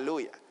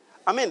hallelujah.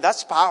 I mean,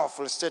 that's a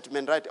powerful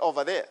statement right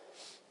over there.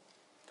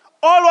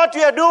 All what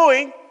we are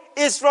doing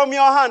is from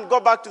your hand. Go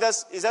back to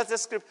this. Is that the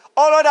script?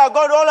 Oh Lord our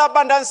God, all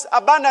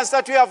abundance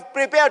that you have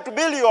prepared to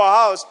build your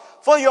house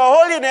for your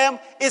holy name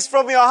is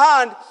from your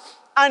hand,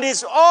 and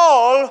is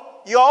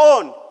all your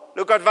own.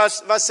 Look at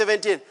verse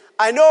 17.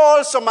 I know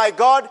also, my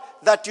God,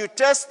 that you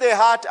test the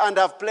heart and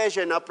have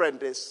pleasure in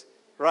apprentice.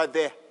 Right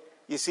there.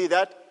 You see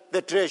that?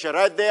 The treasure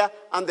right there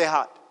and the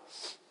heart.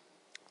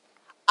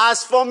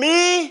 As for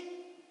me,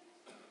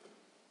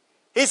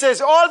 he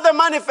says, all the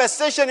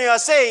manifestation you're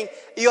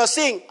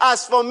seeing,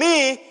 as for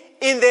me,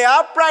 in the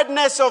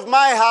uprightness of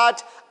my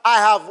heart, I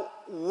have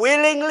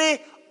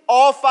willingly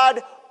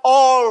offered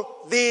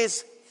all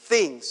these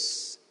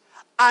things.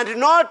 And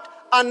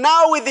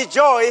now with the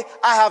joy,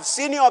 I have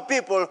seen your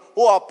people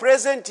who are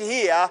present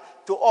here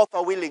to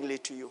offer willingly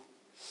to you.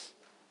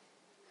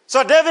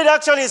 So David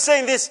actually is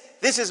saying this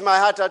is my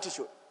heart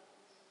attitude.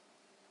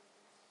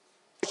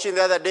 Watching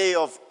the other day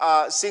of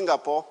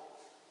Singapore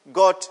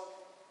got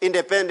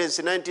independence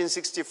in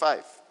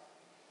 1965.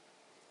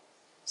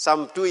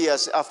 Some 2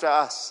 years after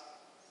us.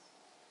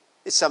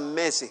 It's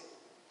amazing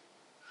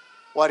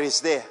what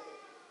is there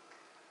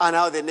and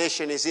how the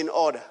nation is in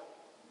order.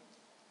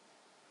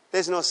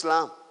 There's no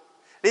slum.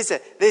 Listen,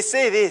 they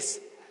say this,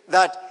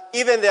 that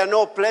even there are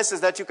no places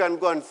that you can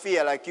go and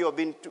fear like you're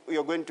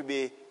going to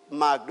be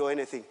mugged or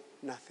anything.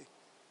 Nothing.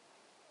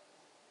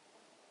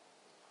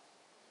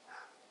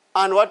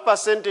 And what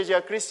percentage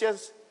are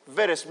Christians?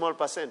 Very small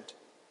percent.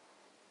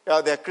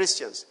 They're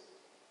Christians.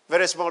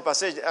 Very small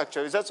percentage,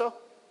 actually. Is that so?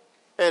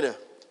 And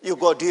you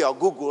go do your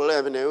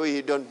Google.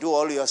 You don't do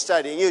all your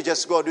studying. You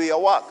just go do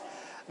your work.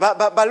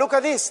 But look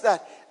at this.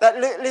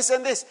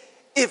 Listen this.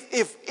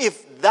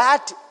 If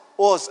that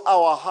was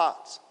our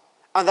heart,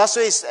 and that's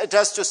why it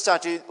has to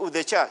start with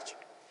the church.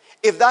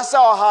 If that's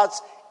our heart,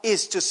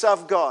 is to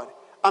serve God,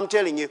 I'm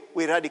telling you,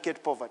 we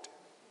eradicate poverty.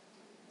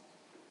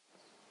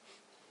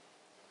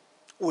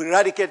 will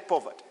eradicate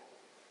poverty.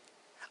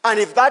 And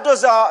if that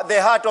was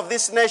the heart of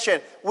this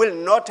nation, we'll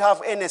not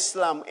have any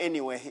slum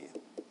anywhere here.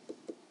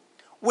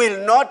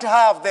 We'll not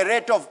have the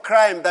rate of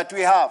crime that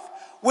we have.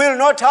 We'll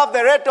not have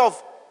the rate of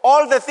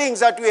all the things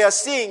that we are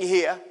seeing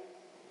here.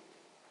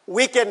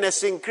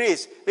 Wickedness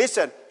increase.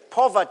 Listen,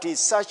 poverty is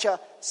such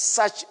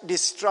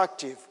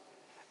destructive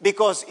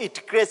because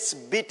it creates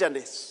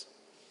bitterness.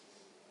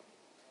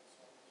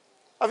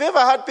 Have you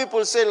ever heard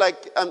people say,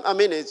 like,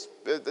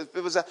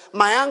 people say,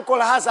 my uncle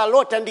has a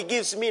lot and he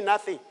gives me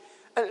nothing.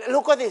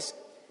 Look at this.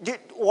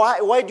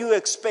 Why do you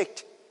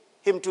expect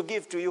him to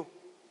give to you?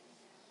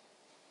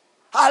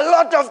 A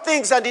lot of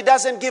things and he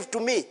doesn't give to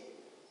me.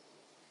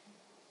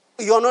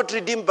 You're not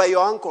redeemed by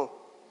your uncle.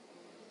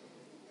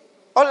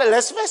 Oh,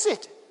 let's face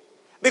it.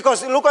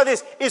 Because look at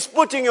this. He's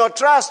putting your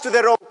trust to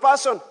the wrong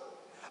person.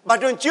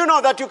 But don't you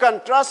know that you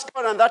can trust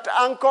God and that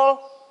uncle?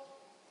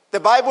 The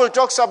Bible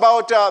talks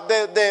about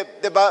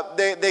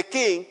the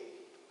king.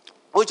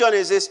 Which one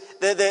is this?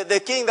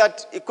 The king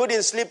that he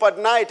couldn't sleep at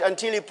night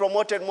until he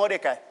promoted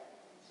Mordecai.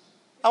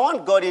 I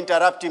want God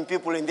interrupting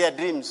people in their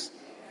dreams.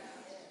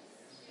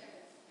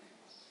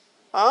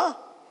 Huh?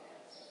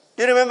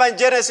 Do you remember in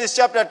Genesis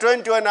chapter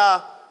 20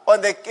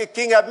 when the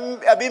king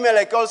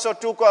Abimelech also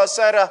took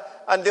Sarah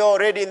and they were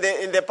already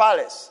in the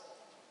palace?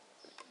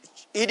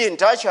 He didn't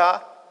touch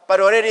her, but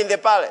already in the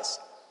palace.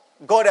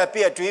 God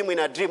appeared to him in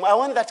a dream. I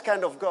want that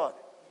kind of God.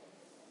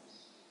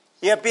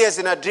 He appears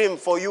in a dream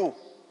for you,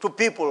 to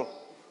people,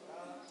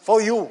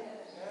 for you.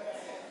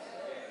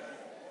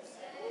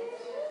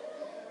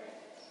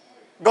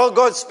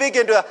 God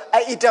speaking to her.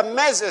 It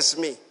amazes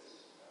me.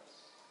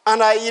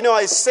 And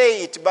I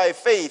say it by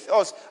faith.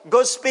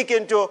 God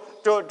speaking to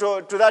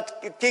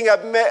that king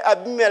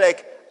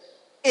Abimelech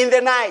in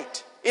the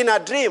night, in a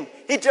dream.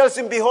 He tells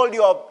him, behold,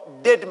 you are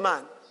a dead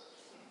man.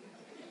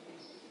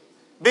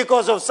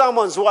 Because of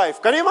someone's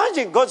wife. Can you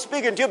imagine God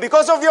speaking to you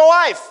because of your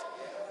wife?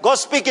 God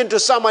speaking to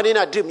someone in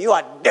a dream. You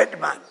are a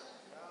dead man.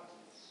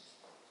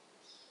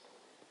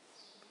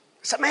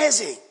 It's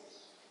amazing.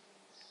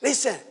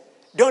 Listen,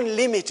 don't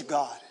limit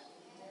God.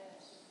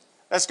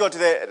 Let's go to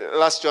the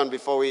last one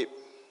before we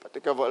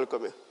take a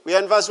welcome. We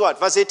are in verse what?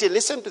 Verse 18.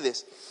 Listen to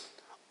this.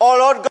 O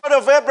Lord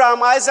God of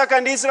Abraham, Isaac,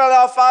 and Israel,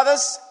 our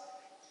fathers,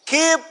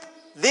 keep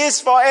this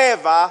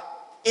forever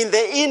in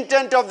the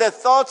intent of the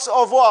thoughts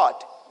of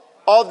what?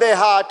 Of the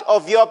heart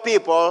of your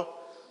people,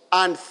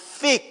 and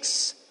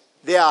fix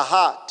their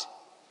heart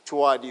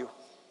toward you.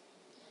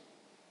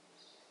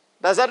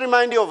 Does that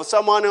remind you of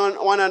Psalm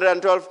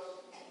 112?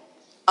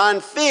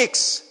 And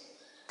fix.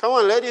 Come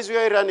on, ladies,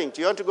 where are you running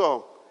to? You want to go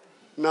home?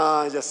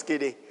 No, just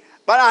kidding.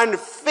 But and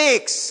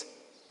fix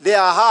their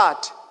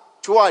heart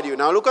toward you.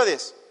 Now look at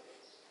this.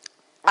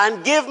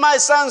 And give my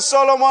son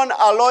Solomon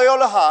a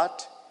loyal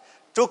heart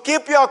to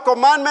keep your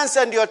commandments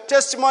and your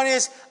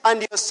testimonies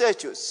and your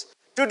statutes,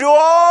 to do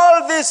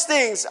all these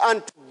things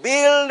and to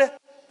build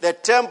the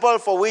temple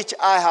for which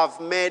I have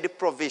made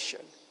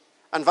provision.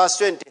 And verse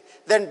 20.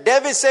 Then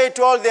David said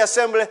to all the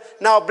assembly,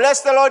 now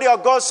bless the Lord your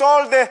God. So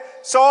all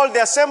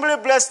the assembly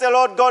blessed the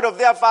Lord God of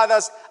their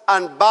fathers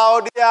and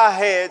bowed their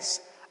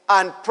heads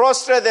and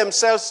prostrate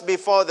themselves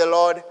before the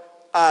Lord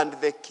and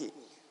the king.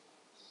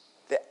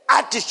 The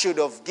attitude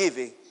of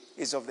giving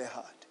is of the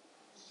heart.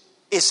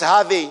 It's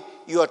having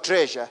your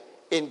treasure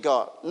in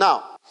God.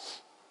 Now,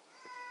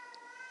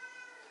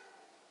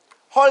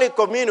 Holy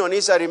Communion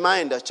is a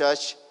reminder,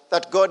 church,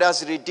 that God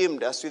has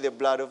redeemed us with the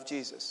blood of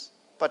Jesus.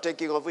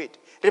 Partaking of it.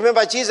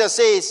 Remember, Jesus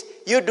says,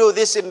 you do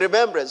this in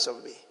remembrance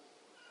of me.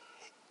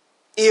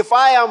 If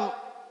I am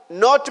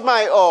not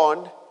my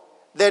own,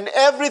 then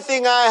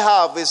everything I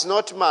have is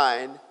not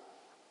mine,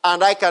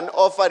 and I can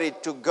offer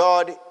it to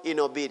God in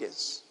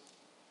obedience.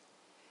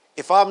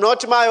 If I'm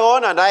not my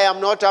own and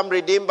I'm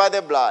redeemed by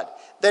the blood,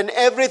 then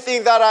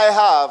everything that I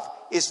have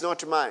is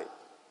not mine.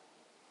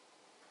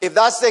 If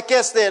that's the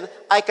case, then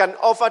I can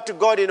offer to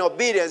God in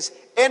obedience.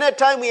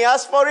 Anytime he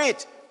asks for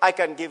it, I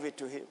can give it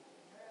to him.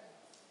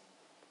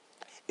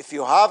 If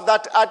you have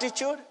that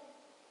attitude,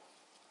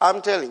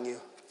 I'm telling you,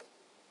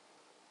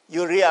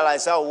 you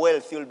realize how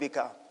wealthy you'll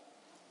become.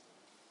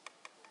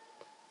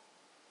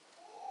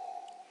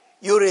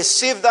 You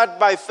receive that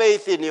by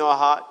faith in your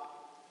heart,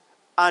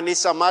 and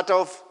it's a matter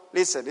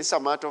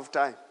of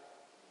time.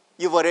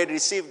 You've already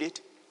received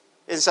it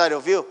inside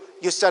of you.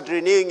 You start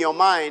renewing your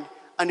mind,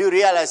 and you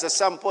realize at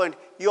some point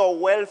you're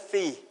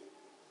wealthy.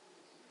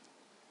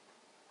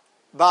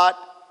 But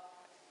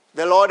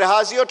the Lord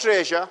has your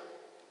treasure.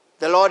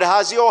 The Lord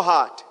has your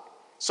heart.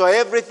 So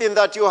everything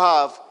that you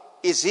have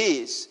is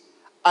his.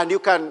 And you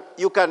can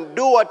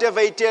do whatever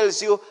he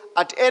tells you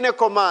at any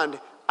command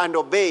and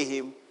obey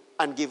him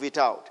and give it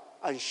out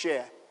and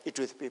share it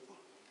with people.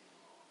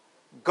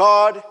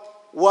 God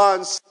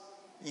wants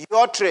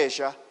your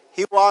treasure.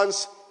 He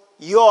wants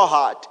your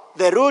heart.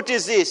 The root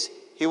is this.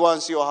 He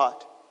wants your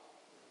heart.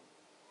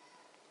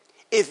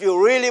 If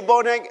you're really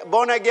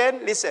born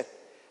again, listen,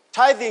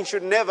 tithing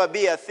should never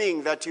be a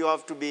thing that you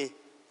have to be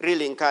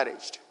really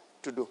encouraged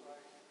to do.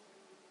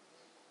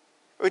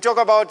 We talk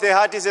about the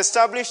heart is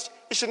established.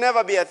 it should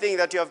never be a thing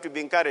that you have to be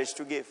encouraged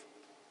to give.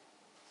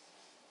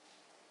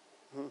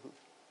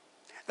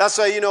 That's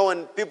why,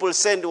 when people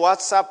send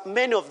WhatsApp,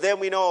 many of them,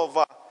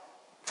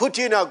 put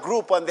you in a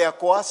group and they are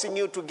coercing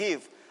you to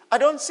give. I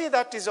don't see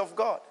that is of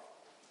God.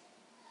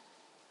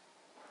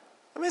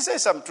 Let me say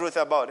some truth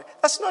about it.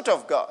 That's not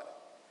of God.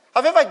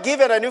 Have you ever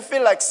given and you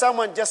feel like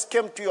someone just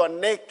came to your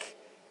neck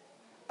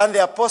and they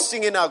are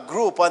posting in a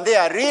group and they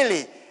are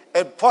really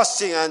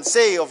posting and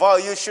saying of how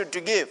you should to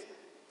give?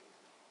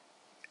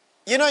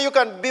 You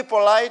can be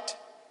polite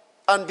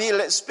and be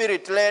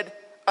spirit-led,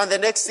 and the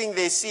next thing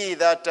they see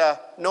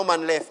that no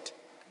man left.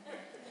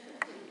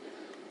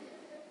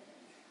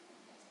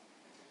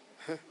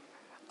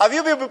 Have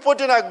you been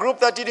put in a group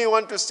that you didn't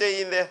want to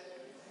stay in there?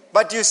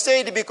 But you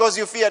stayed because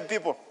you feared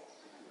people?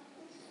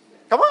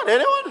 Come on,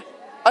 anyone?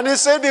 And you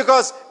stayed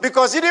because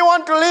you didn't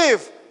want to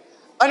leave.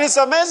 And it's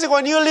amazing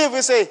when you leave,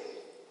 you say,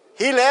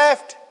 he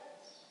left.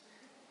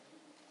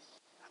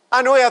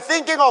 And we are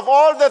thinking of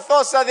all the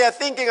thoughts that they are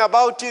thinking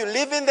about you.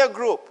 Leaving the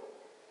group.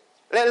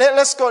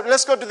 Let's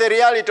go to the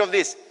reality of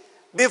this.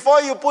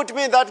 Before you put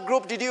me in that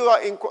group, did you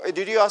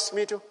ask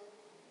me to?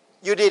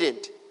 You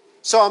didn't.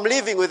 So I'm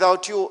leaving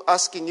without you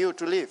asking you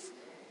to leave.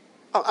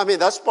 I mean,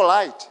 that's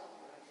polite.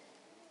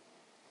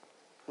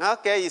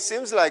 Okay, it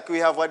seems like we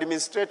have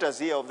administrators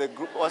here of the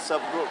group,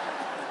 WhatsApp group.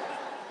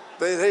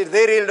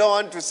 They really don't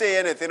want to say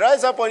anything.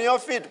 Rise up on your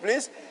feet,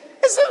 please.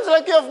 It seems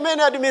like you have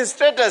many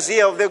administrators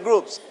here of the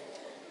groups.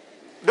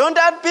 Don't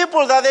add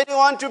people that they don't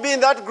want to be in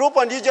that group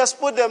and you just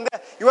put them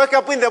there. You wake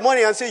up in the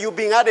morning and say, you're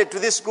being added to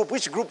this group.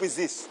 Which group is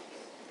this?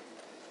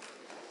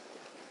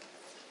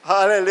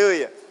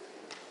 Hallelujah.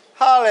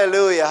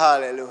 Hallelujah,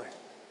 hallelujah.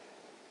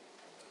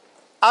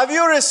 Have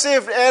you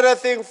received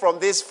anything from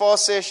these 4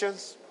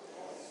 sessions?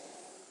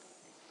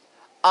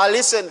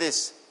 Listen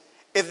this.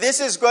 If this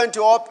is going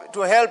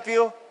to help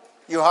you,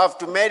 you have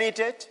to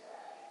meditate.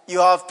 You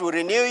have to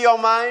renew your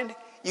mind.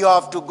 You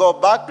have to go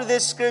back to the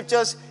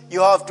scriptures.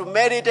 You have to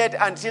meditate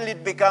until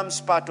it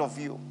becomes part of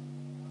you.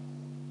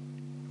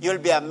 You'll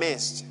be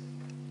amazed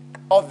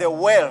of the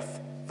wealth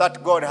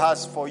that God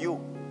has for you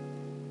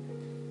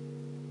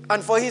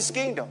and for his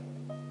kingdom.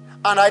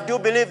 And I do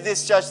believe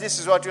this church, this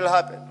is what will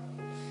happen.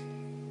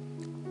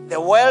 The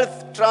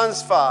wealth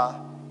transfer,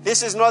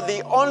 this is not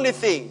the only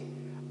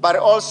thing, but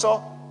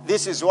also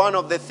this is one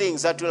of the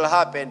things that will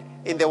happen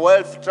in the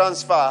wealth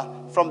transfer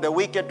from the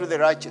wicked to the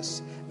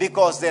righteous.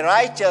 Because the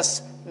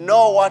righteous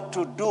know what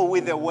to do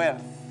with the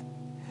wealth.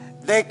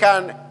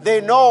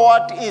 They know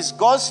what is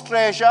God's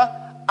treasure,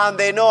 and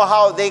they know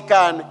how they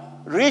can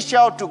reach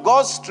out to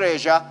God's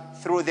treasure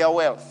through their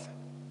wealth.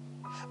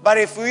 But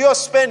if you are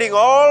spending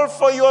all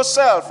for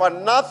yourself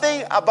and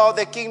nothing about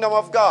the kingdom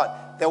of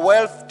God, the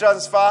wealth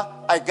transfer,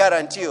 I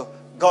guarantee you,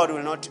 God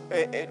will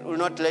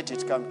not let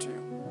it come to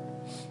you.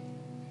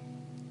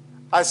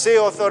 I say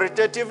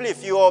authoritatively,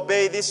 if you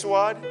obey this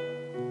word,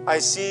 I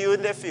see you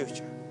in the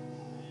future.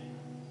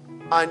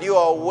 And you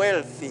are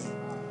wealthy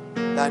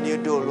than you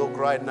do look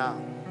right now.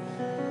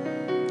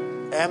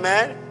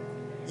 Amen.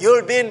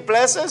 You'll be in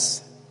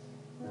places.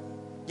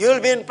 You'll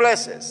be in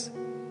places.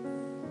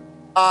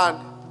 And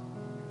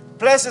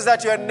places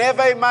that you had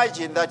never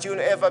imagined that you'll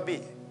ever be.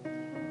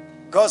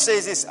 God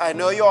says this, I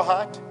know your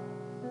heart.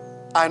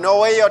 I know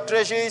where your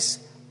treasure is.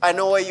 I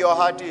know where your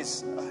heart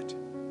is at.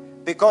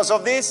 Because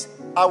of this,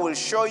 I will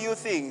show you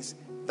things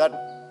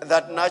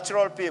that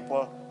natural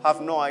people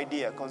have no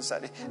idea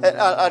concerning.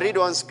 I'll read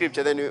one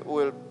scripture, then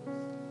we'll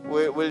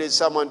lead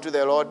someone to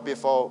the Lord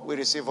before we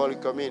receive Holy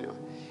Communion.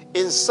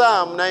 In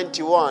Psalm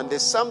 91,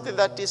 there's something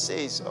that he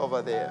says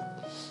over there.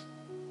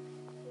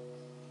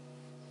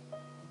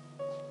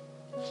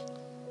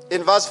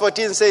 In verse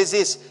 14 says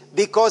this,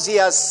 because he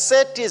has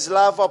set his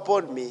love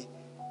upon me,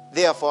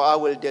 therefore I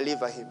will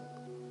deliver him.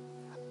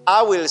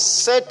 I will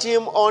set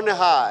him on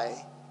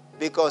high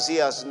because he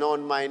has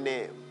known my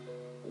name.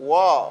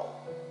 Wow.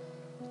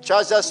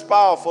 Church, that's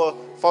powerful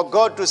for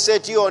God to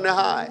set you on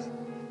high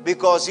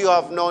because you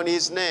have known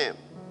his name.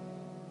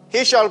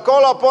 He shall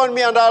call upon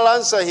me and I'll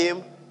answer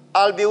him.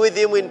 I'll be with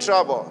him in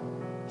trouble.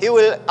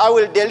 I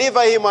will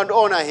deliver him and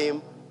honor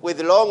him. With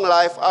long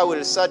life I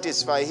will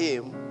satisfy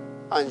him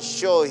and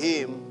show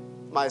him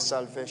my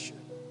salvation.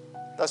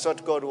 That's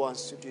what God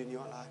wants to do in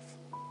your life.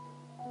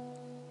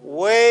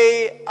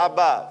 Way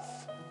above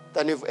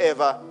than you've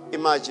ever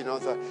imagined or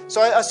thought.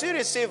 So as you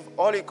receive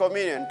Holy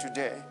Communion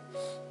today,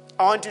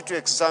 I want you to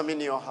examine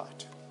your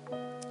heart.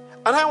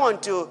 And I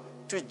want to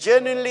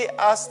genuinely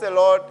ask the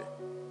Lord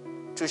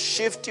to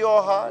shift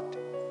your heart.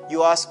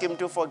 You ask him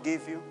to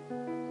forgive you.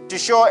 To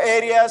show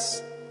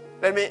areas,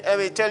 let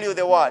me tell you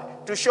the word,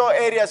 to show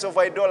areas of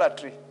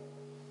idolatry.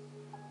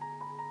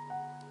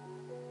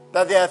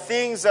 That there are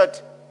things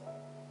that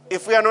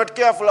if we are not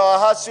careful, our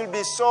hearts will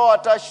be so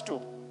attached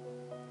to.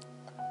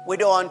 We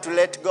don't want to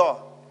let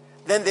go.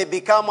 Then they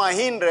become a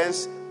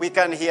hindrance. We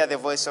can't hear the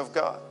voice of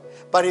God.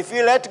 But if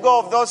we let go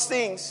of those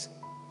things,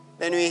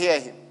 then we hear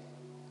him.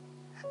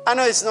 I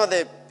know it's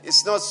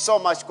not so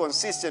much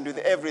consistent with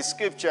every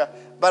scripture,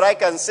 but I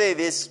can say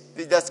this,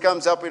 that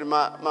comes up in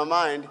my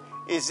mind,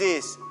 is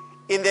this.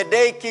 in the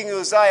day King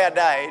Uzziah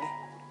died,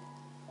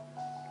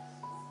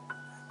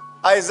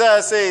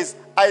 Isaiah says,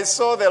 I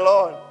saw the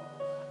Lord.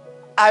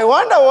 I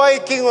wonder why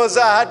King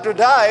Uzziah had to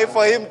die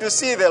for him to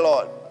see the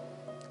Lord.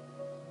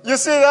 You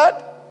see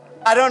that?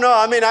 I don't know.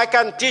 I mean, I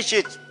can teach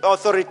it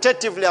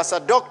authoritatively as a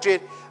doctrine.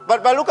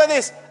 But look at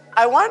this.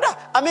 I wonder.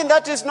 I mean,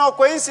 that is no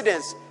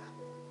coincidence.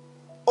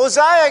 King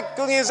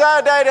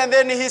Uzziah died and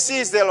then he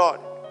sees the Lord.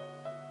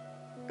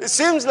 It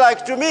seems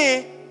like to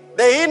me,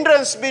 the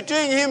hindrance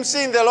between him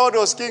seeing the Lord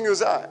was King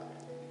Uzziah.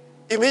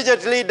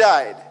 Immediately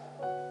died.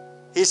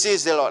 He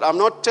sees the Lord. I'm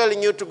not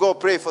telling you to go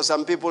pray for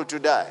some people to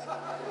die.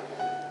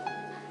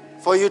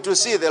 For you to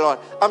see the Lord.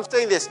 I'm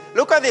saying this.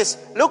 Look at this.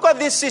 Look at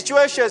these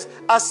situations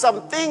as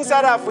some things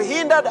that have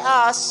hindered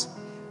us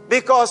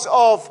because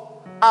of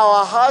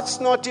our hearts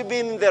not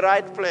being in the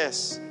right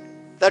place.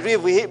 That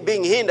we've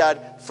been hindered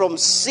from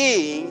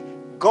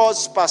seeing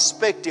God's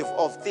perspective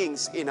of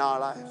things in our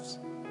lives.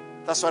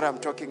 That's what I'm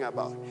talking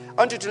about. I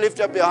want you to lift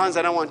up your hands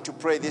and I want to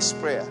pray this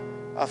prayer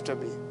after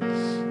me.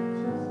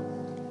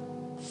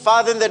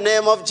 Father, in the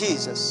name of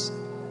Jesus,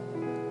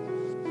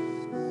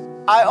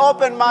 I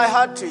open my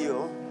heart to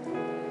you.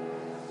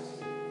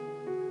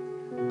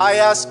 I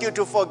ask you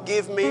to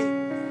forgive me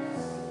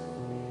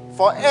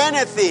for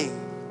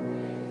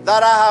anything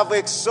that I have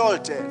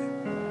exalted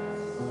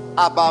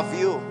above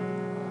you.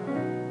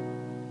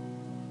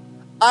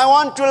 I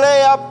want to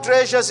lay up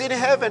treasures in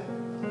heaven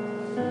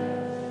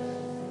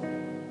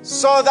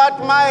so that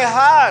my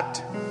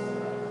heart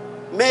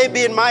may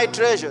be in my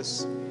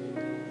treasures.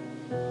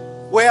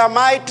 Where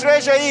my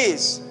treasure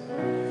is,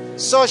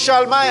 so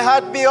shall my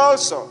heart be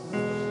also.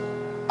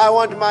 I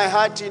want my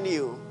heart in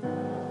you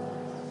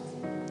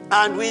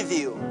and with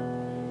you.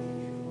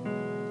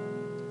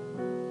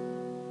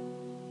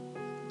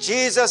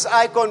 Jesus,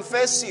 I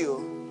confess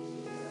you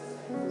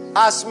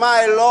as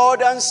my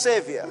Lord and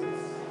Savior.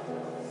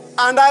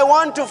 And I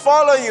want to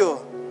follow you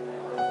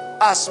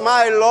as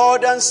my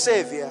Lord and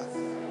Savior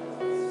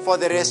for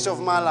the rest of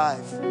my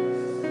life.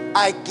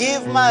 I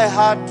give my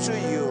heart to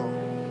you.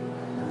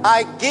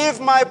 I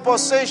give my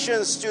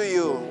possessions to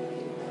you.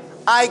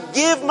 I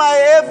give my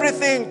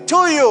everything to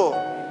you.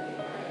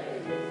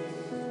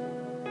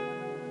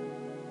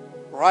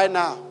 Right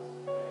now.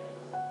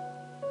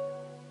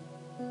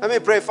 Let me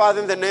pray,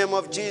 Father, in the name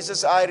of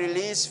Jesus, I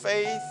release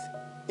faith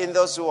in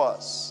those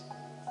words.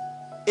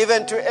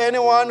 Even to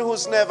anyone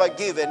who's never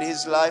given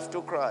his life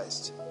to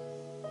Christ.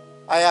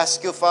 I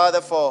ask you,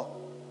 Father, for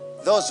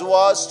those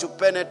words to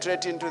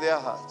penetrate into their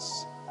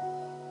hearts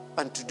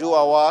and to do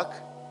a work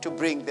to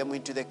bring them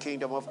into the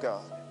kingdom of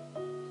God.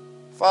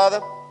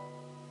 Father,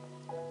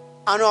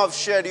 I know I've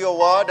shared your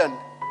word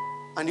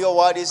and your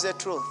word is the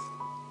truth.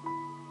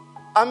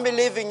 I'm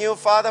believing you,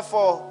 Father,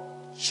 for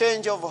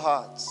change of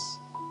hearts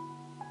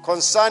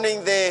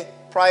concerning the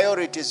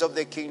priorities of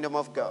the kingdom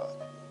of God.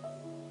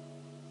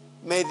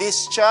 May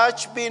this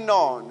church be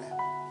known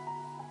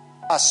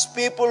as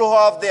people who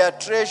have their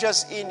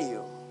treasures in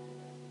you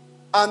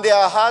and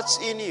their hearts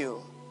in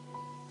you,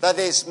 that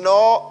there is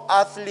no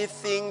earthly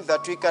thing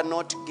that we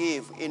cannot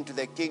give into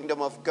the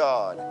kingdom of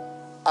God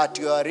at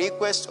your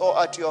request or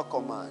at your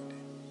command.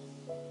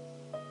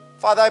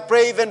 Father, I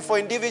pray even for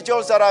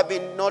individuals that have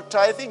been not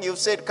tithing. You've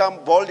said,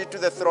 come boldly to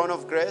the throne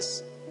of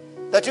grace,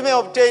 that you may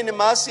obtain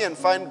mercy and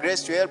find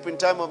grace to help in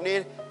time of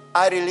need.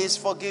 I release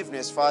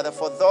forgiveness, Father,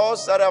 for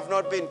those that have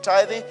not been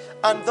tithing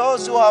and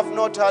those who have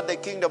not had the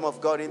kingdom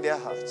of God in their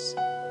hearts.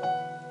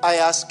 I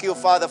ask you,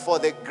 Father, for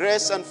the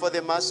grace and for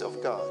the mercy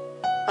of God.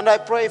 And I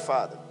pray,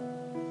 Father,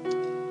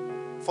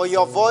 for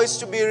your voice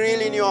to be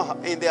real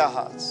in their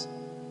hearts,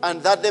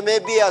 and that there may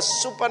be a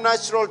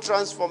supernatural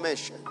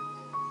transformation,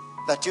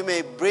 that you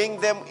may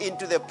bring them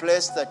into the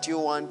place that you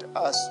want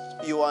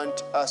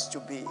us to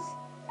be.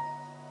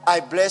 I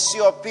bless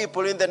your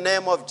people in the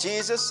name of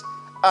Jesus,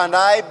 and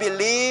I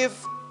believe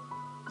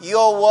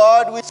your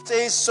word which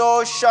says,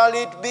 so shall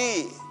it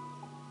be.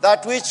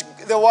 That which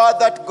the word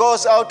that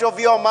goes out of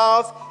your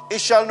mouth,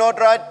 it shall not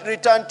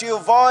return to you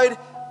void,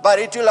 but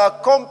it will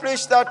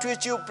accomplish that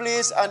which you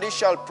please, and it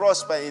shall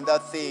prosper in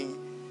that thing.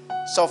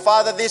 So,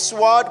 Father, this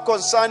word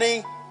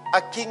concerning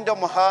a kingdom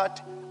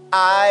heart,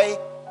 I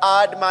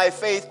add my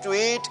faith to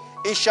it.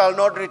 It shall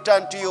not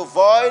return to you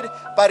void,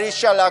 but it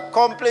shall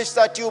accomplish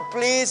that you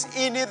please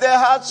in the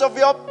hearts of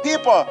your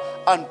people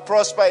and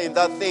prosper in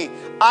that thing.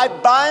 I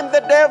bind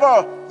the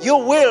devil. You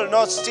will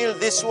not steal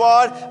this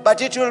word,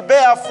 but it will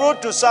bear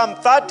fruit to some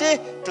 30,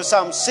 to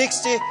some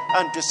 60,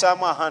 and to some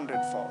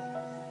 100-fold.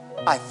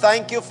 I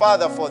thank you,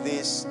 Father, for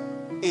this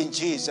in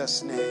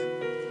Jesus' name.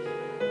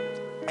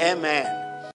 Amen.